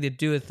has nothing to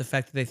do with the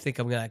fact that they think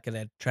I'm not going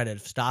to try to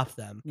stop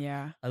them.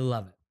 Yeah. I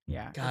love it.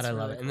 Yeah. God, it's I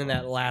love really it. And then cool.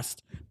 that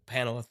last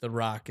panel with the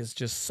rock is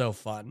just so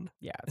fun.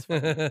 Yeah, it's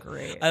fucking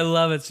great. I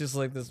love it. It's just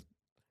like this.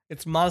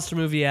 It's monster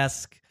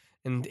movie-esque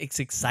and it's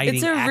exciting.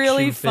 It's a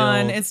really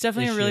fun. action-filled It's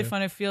definitely a really issue.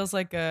 fun. It feels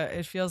like a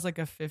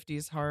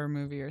 50s horror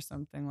movie or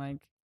something like.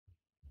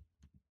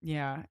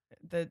 Yeah,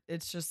 that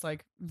it's just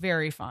like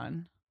very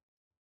fun.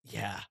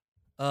 Yeah.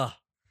 Ugh.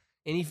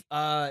 Any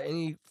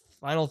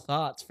final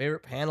thoughts?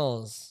 Favorite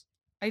panels?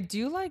 I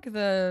do like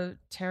the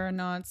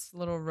Terranauts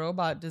little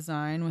robot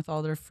design with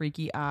all their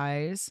freaky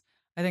eyes.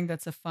 I think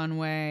that's a fun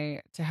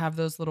way to have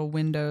those little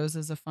windows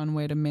is a fun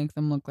way to make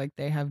them look like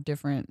they have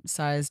different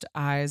sized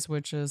eyes,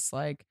 which is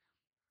like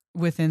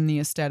within the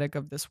aesthetic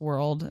of this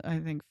world, I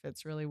think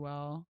fits really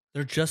well.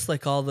 They're just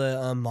like all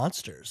the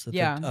monsters. That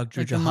Yeah, the like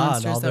the Jahan,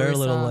 monsters all that their we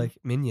little saw. like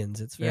minions.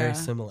 It's very Yeah.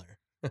 similar.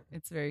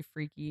 It's very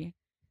freaky.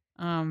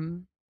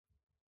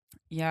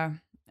 Yeah,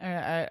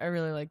 I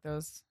really like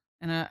those.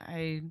 And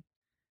I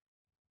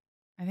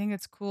think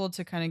it's cool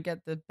to kind of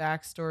get the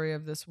backstory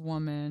of this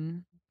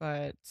woman,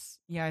 but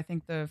yeah, I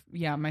think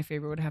my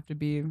favorite would have to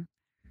be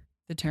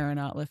the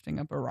Terranaut lifting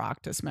up a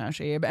rock to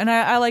smash Abe. And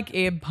I like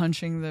Abe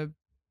punching the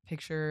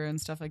picture and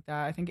stuff like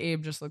that. I think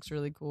Abe just looks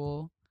really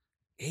cool.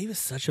 Abe is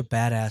such a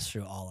badass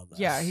through all of this.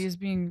 Yeah, he's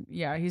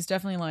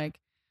definitely like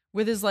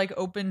with his like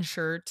open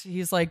shirt,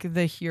 he's like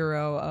the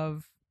hero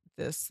of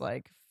this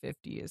like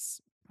 50s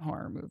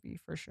horror movie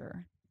for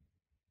sure.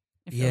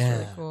 It feels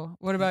really Yeah. cool.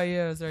 What about you?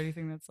 Is there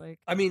anything that's like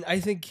I mean, I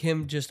think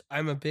him just.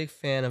 I'm a big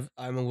fan of.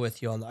 I'm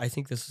with you on. I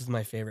think this is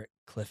my favorite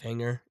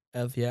cliffhanger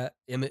of yet.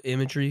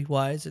 Imagery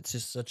wise, it's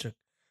just such a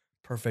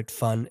perfect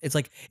fun. It's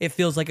like it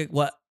feels like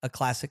what a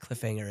classic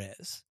cliffhanger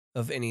is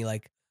of any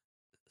like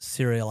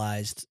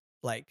serialized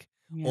like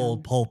yeah.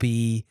 old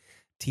pulpy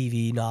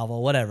TV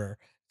novel, whatever.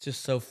 It's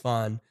just so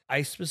fun.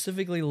 I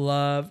specifically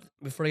love,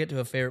 before I get to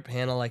a favorite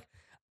panel, like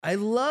I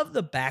love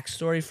the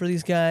backstory for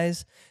these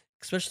guys,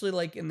 especially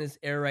like in this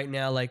era right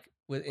now, like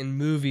in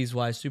movies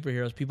wise,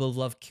 superheroes, people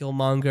love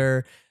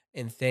Killmonger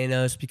and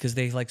Thanos because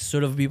they like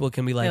sort of people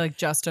can be they like, like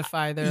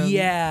justify their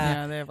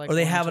yeah, they have like or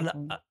they have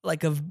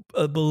logical-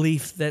 a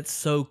belief that's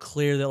so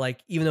clear that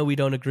like even though we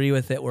don't agree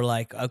with it, we're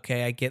like,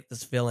 okay, I get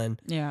this villain.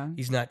 yeah.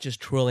 He's not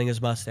just twirling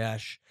his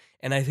mustache.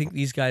 And I think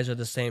these guys are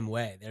the same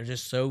way. They're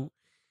just so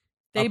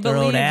They up their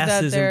own believe that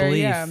asses in they're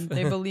belief.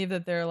 they believe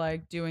that they're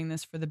like doing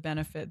this for the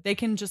benefit. They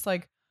can just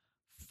like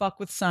fuck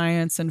with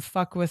science and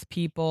fuck with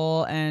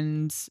people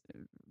and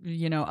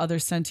other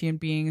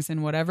sentient beings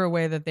in whatever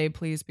way that they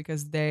please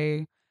because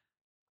they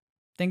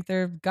think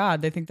they're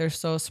God. They think they're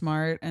so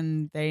smart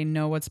and they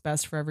know what's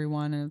best for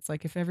everyone. And it's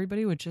like if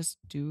everybody would just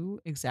do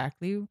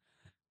exactly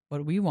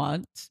what we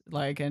want,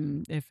 like,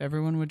 and if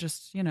everyone would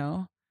just,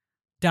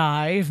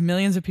 die, if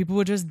millions of people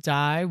would just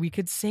die, we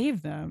could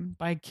save them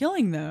by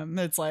killing them.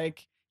 It's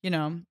like,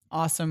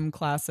 awesome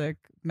classic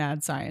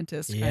mad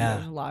scientist kind Yeah.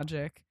 of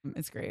logic.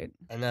 It's great.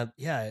 And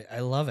yeah, I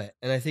love it.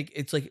 And I think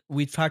it's like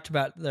we talked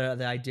about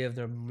the idea of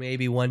there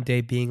maybe one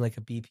day being like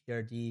a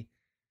BPRD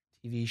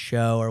TV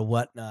show or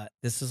whatnot.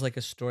 This is like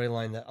a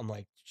storyline that I'm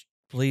like,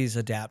 please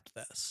adapt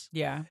this.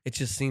 Yeah. It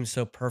just seems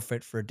so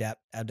perfect for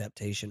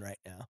adaptation right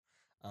now.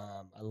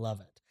 I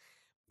love it.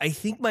 I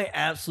think my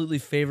absolutely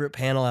favorite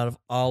panel out of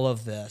all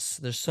of this,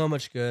 there's so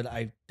much good.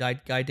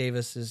 Guy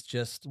Davis is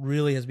just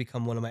really has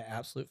become one of my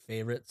absolute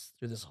favorites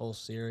through this whole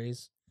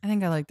series. I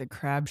think I like the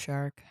crab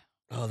shark.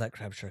 Oh, that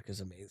crab shark is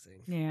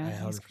amazing. Yeah, I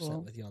that's 100%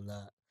 cool. with you on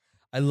that.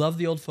 I love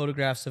the old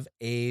photographs of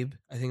Abe.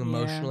 I think Yeah.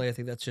 emotionally, I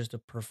think that's just a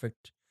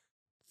perfect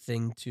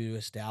thing to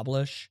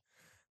establish.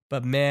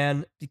 But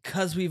man,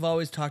 because we've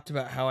always talked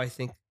about how I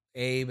think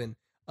Abe and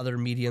other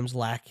mediums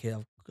lack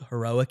how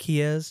heroic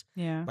he is,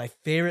 Yeah. my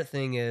favorite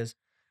thing is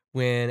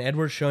when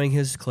Edward's showing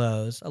his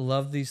clothes. I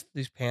love these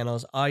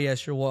panels. Oh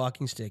yes, your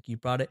walking stick. You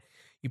bought it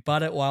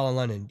while in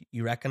London.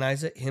 You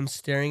recognize it, him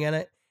staring at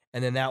it,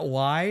 and then that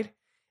wide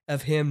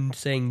of him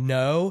saying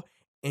no,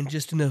 and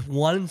just in a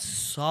one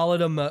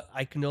solid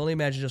I can only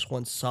imagine just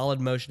one solid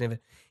motion of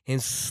it, him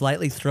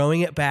slightly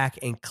throwing it back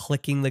and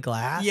clicking the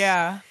glass.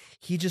 Yeah.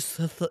 He just,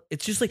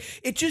 it's just like,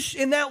 it just,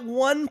 in that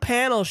one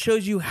panel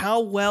shows you how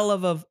well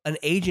of an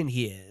agent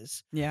he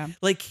is. Yeah.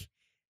 Like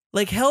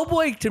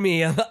Hellboy to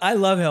me, I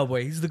love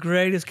Hellboy. He's the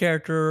greatest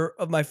character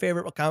of my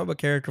favorite comic book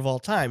character of all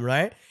time,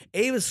 right?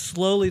 Abe is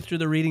slowly through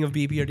the reading of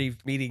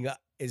BPRD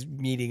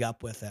meeting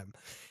up with him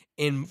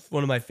in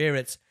one of my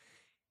favorites.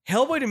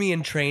 Hellboy to me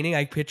in training,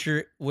 I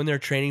picture when they're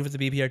training for the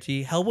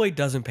BPRT, Hellboy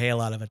doesn't pay a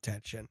lot of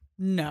attention.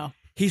 No.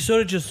 He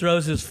sort of just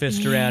throws his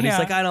fist around. Yeah. He's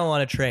like, I don't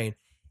want to train.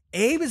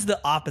 Abe is the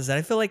opposite.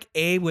 I feel like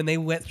Abe, when they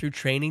went through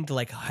training to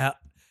like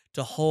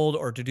to hold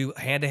or to do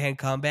hand-to-hand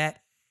combat,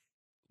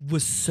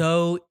 was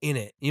so in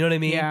it. You know what I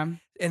mean? Yeah.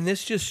 And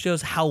this just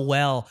shows how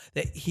well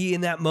that he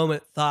in that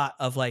moment thought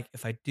of like,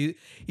 if I do, you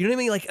know what I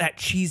mean? Like that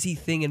cheesy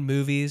thing in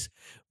movies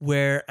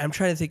where I'm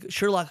trying to think,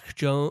 Sherlock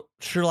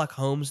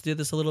Holmes did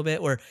this a little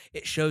bit where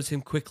it shows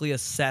him quickly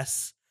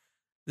assess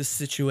the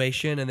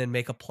situation and then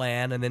make a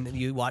plan and then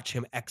you watch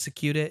him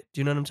execute it. Do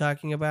you know what I'm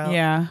talking about?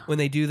 Yeah. When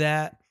they do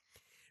that,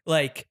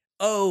 like,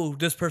 oh,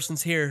 this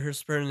person's here,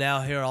 this person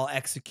now here, I'll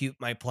execute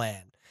my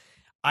plan.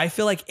 I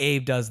feel like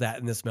Abe does that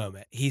in this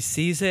moment. He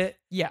sees it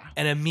Yeah.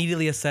 and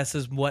immediately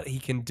assesses what he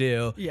can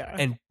do Yeah.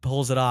 and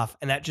pulls it off.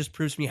 And that just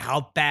proves to me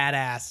how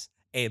badass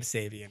Abe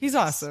Sapien He's is.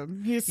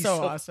 awesome. He's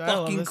so awesome. I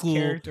love fucking this cool.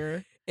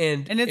 character.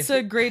 And it's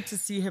so great to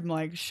see him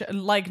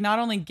like not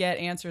only get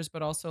answers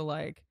but also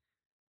like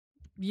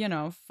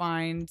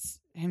find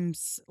him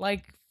just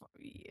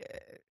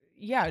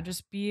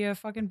be a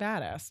fucking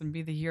badass and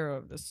be the hero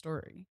of the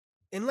story.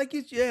 And like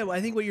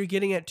I think what you're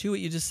getting at too, what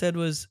you just said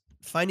was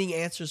finding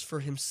answers for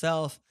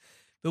himself.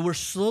 But we're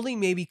slowly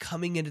maybe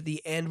coming into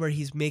the end where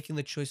he's making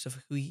the choice of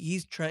who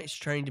he's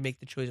trying to make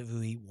the choice of who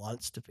he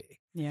wants to be.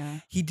 Yeah.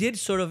 He did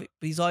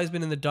he's always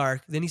been in the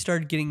dark. Then he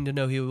started getting to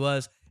know who he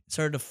was. It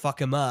started to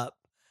fuck him up.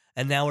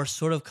 And now we're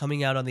sort of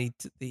coming out on the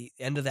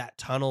end of that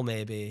tunnel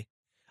maybe.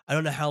 I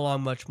don't know how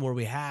long much more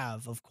we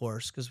have, of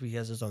course, because he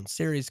has his own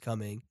series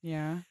coming.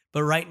 Yeah.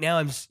 But right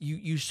now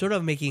you sort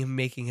of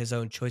making his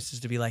own choices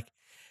to be like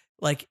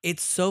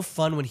it's so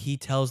fun when he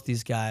tells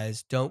these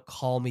guys, don't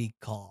call me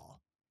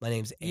Call. My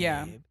name's Abe.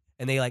 Yeah.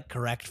 And they like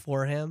correct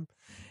for him.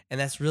 And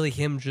that's really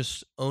him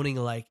just owning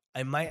like,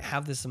 I might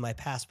have this in my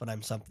past, but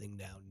I'm something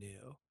now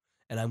new.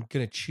 And I'm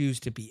going to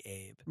choose to be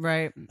Abe.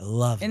 Right. I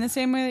love in that. the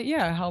same way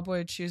that,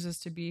 Hellboy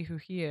chooses to be who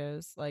he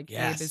is. Like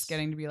Yes. Abe is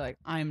getting to be like,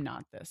 I'm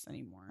not this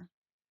anymore.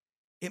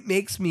 It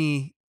makes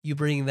me, you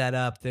bringing that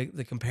up,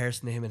 the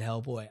comparison to him and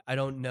Hellboy. I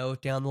don't know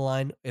down the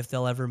line if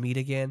they'll ever meet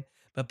again.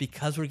 But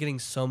because we're getting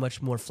so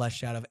much more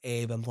fleshed out of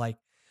Abe, I'm like,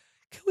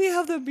 can we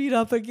have them meet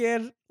up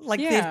again?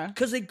 Like,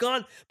 because they've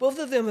gone, both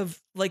of them have,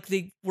 like,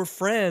 they were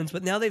friends,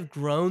 but now they've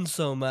grown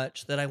so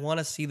much that I want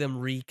to see them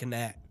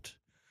reconnect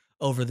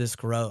over this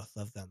growth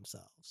of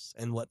themselves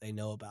and what they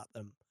know about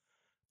them.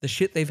 The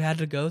shit they've had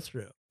to go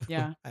through.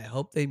 Yeah. I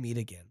hope they meet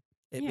again.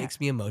 It makes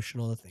me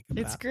emotional to think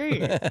about. It's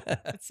great.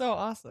 It's so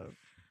awesome.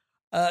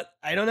 I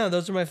don't know.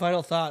 Those are my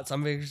final thoughts.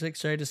 I'm very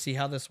excited to see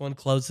how this one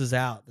closes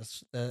out,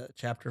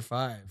 chapter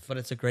 5. But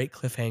it's a great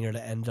cliffhanger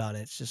to end on.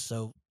 It's just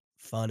so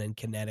fun and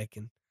kinetic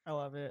and I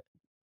love it.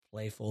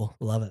 Playful.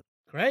 Love it.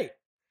 Great.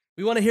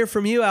 We want to hear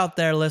from you out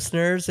there,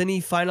 listeners. Any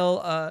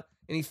final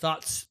any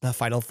thoughts? Not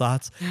final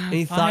thoughts.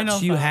 Any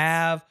thoughts you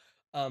have?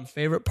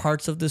 Favorite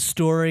parts of the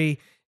story?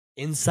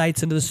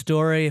 Insights into the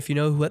story? If you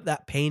know what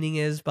that painting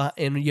is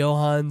in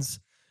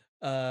Johann's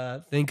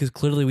thing, because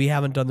clearly we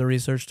haven't done the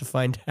research to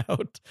find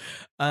out.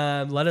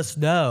 Let us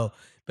know.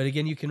 But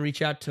again, you can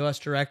reach out to us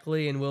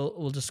directly and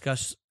we'll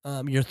discuss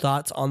your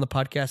thoughts on the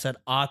podcast at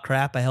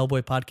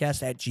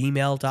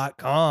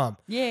awcrap@hellboypodcast@gmail.com.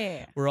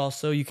 Yeah. We're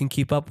also, you can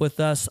keep up with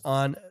us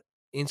on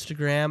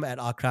Instagram at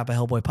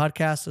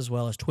awcrap@hellboypodcast, as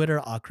well as Twitter,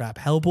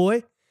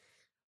 awcraphellboy.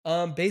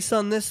 Based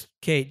on this,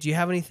 Kate, do you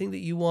have anything that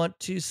you want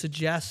to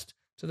suggest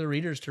to the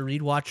readers to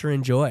read, watch, or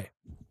enjoy?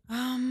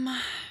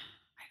 I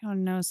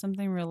don't know.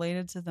 Something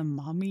related to the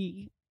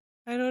mummy.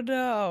 I don't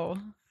know.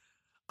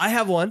 I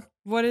have one.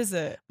 What is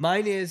it?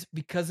 Mine is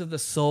Because of the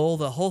Soul.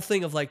 The whole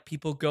thing of like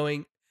people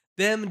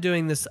them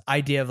doing this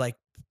idea of like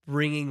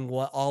bringing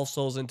all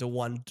souls into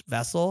one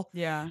vessel.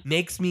 Yeah.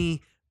 Makes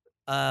me,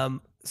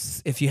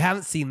 if you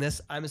haven't seen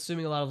this, I'm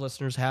assuming a lot of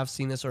listeners have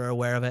seen this or are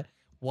aware of it.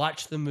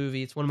 Watch the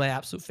movie. It's one of my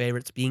absolute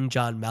favorites, Being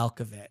John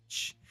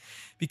Malkovich.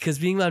 because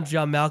being on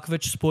John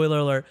Malkovich, spoiler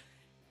alert,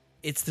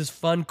 it's this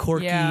fun,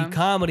 quirky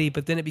comedy,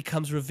 but then it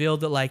becomes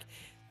revealed that like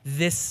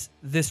this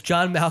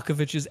John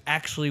Malkovich is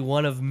actually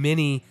one of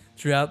many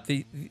throughout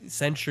the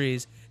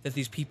centuries that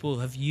these people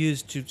have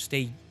used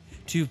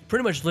to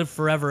pretty much live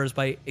forever is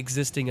by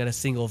existing in a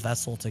single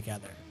vessel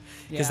together.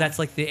 Because that's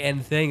like the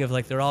end thing of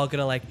like they're all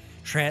gonna like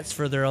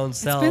transfer their own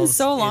selves. It's been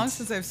so long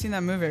since I've seen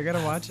that movie. I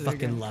gotta watch it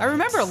again. I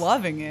remember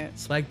loving it.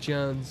 Spike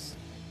Jonze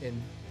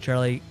and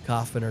Charlie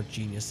Kaufman are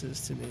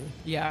geniuses to me.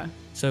 Yeah.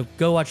 So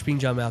go watch Being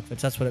John Malkovich.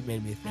 That's what it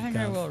made me think I think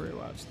I will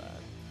rewatch that.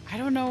 I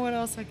don't know what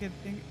else I could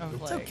think of.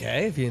 It's like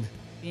okay if you.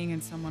 being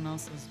in someone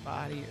else's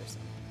body or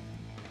something.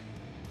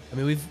 I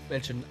mean, we've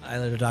mentioned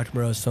Island of Dr.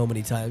 Moreau so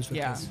many times with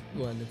this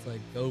one. It's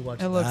like, go watch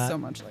that. It looks so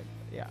much like,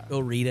 Go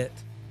read it.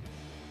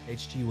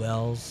 H.G.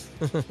 Wells.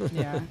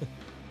 Yeah.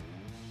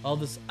 All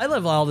this, I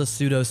love all the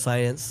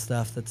pseudoscience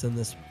stuff that's in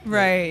this.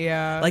 Right,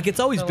 yeah. Like, it's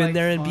always been like,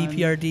 there fun. in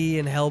BPRD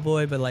and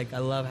Hellboy, but like, I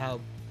love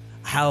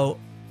how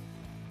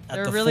at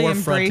they're the really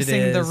forefront it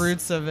embracing the is.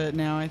 roots of it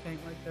now. I think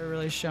like they're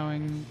really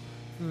showing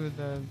who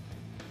the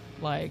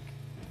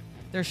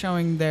they're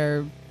showing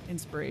their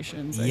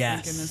inspirations. I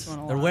think in this one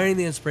a lot. They're wearing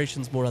the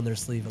inspirations more on their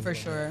sleeve. For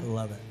sure. I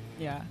love it.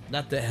 Yeah.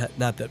 Not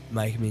that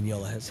Mike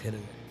Mignola has hit it.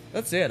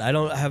 That's it. I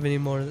don't have any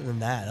more than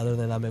that. Other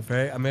than I'm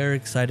very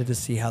excited to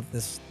see how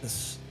this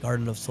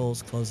Garden of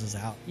Souls closes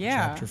out.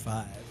 Yeah. Chapter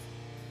 5.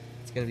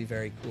 It's gonna be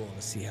very cool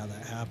to see how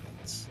that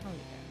happens. Oh,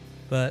 yeah.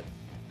 But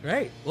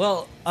great.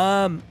 Well,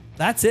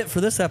 that's it for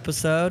this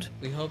episode.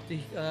 We hope to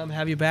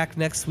have you back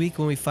next week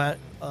when we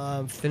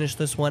finish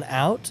this one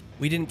out.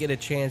 We didn't get a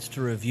chance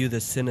to review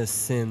the Sin of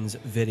Sins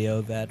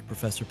video that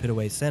Professor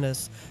Pittaway sent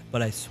us,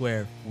 but I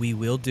swear we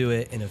will do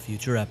it in a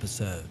future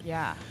episode.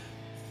 Yeah.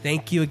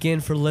 Thank you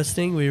again for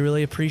listening. We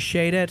really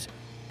appreciate it.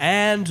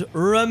 And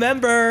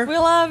remember, We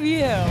love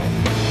you.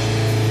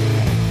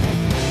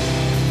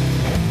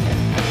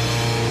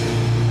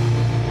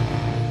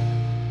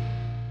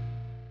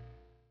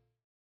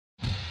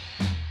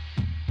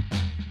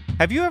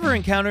 Have you ever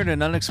encountered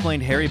an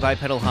unexplained hairy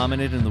bipedal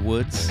hominid in the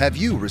woods? Have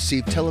you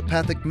received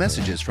telepathic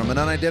messages from an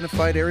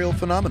unidentified aerial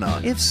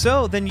phenomenon? If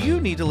so, then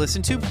you need to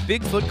listen to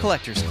Bigfoot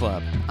Collectors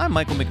Club. I'm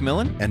Michael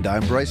McMillan. And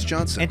I'm Bryce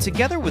Johnson. And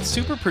together with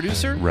super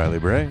producer Riley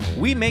Bray,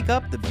 we make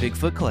up the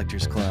Bigfoot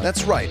Collectors Club.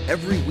 That's right.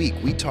 Every week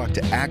we talk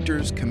to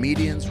actors,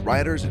 comedians,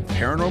 writers, and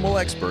paranormal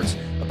experts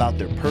about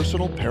their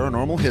personal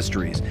paranormal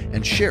histories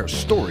and share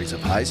stories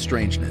of high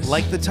strangeness.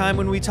 Like the time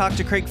when we talked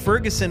to Craig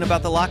Ferguson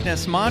about the Loch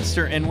Ness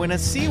Monster and when a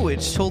sea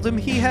witch told him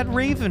he had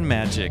raven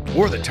magic.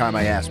 Or the time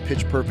I asked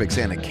Pitch Perfect's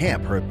Anna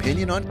Camp her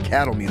opinion on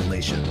cattle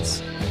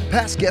mutilations.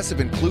 Past guests have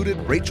included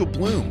Rachel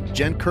Bloom,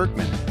 Jen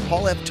Kirkman,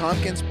 Paul F.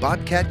 Tompkins,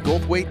 Bobcat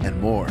Goldthwait, and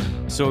more.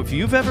 So if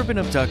you've ever been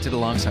abducted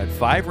alongside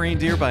 5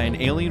 reindeer by an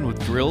alien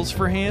with drills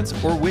for hands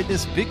or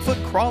witnessed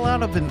Bigfoot crawl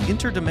out of an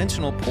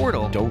interdimensional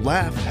portal, Don't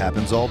laugh,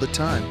 happens all the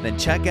time. then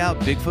check out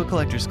Bigfoot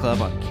Collectors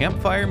Club on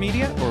Campfire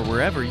Media or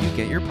wherever you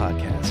get your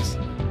podcasts.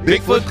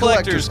 Bigfoot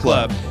Collectors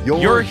Club.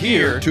 You're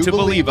here to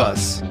believe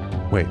us.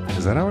 wait,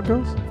 is that how it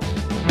goes?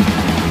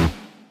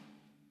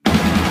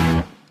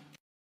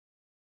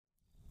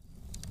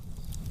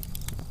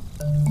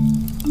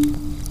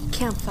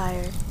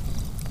 Campfire.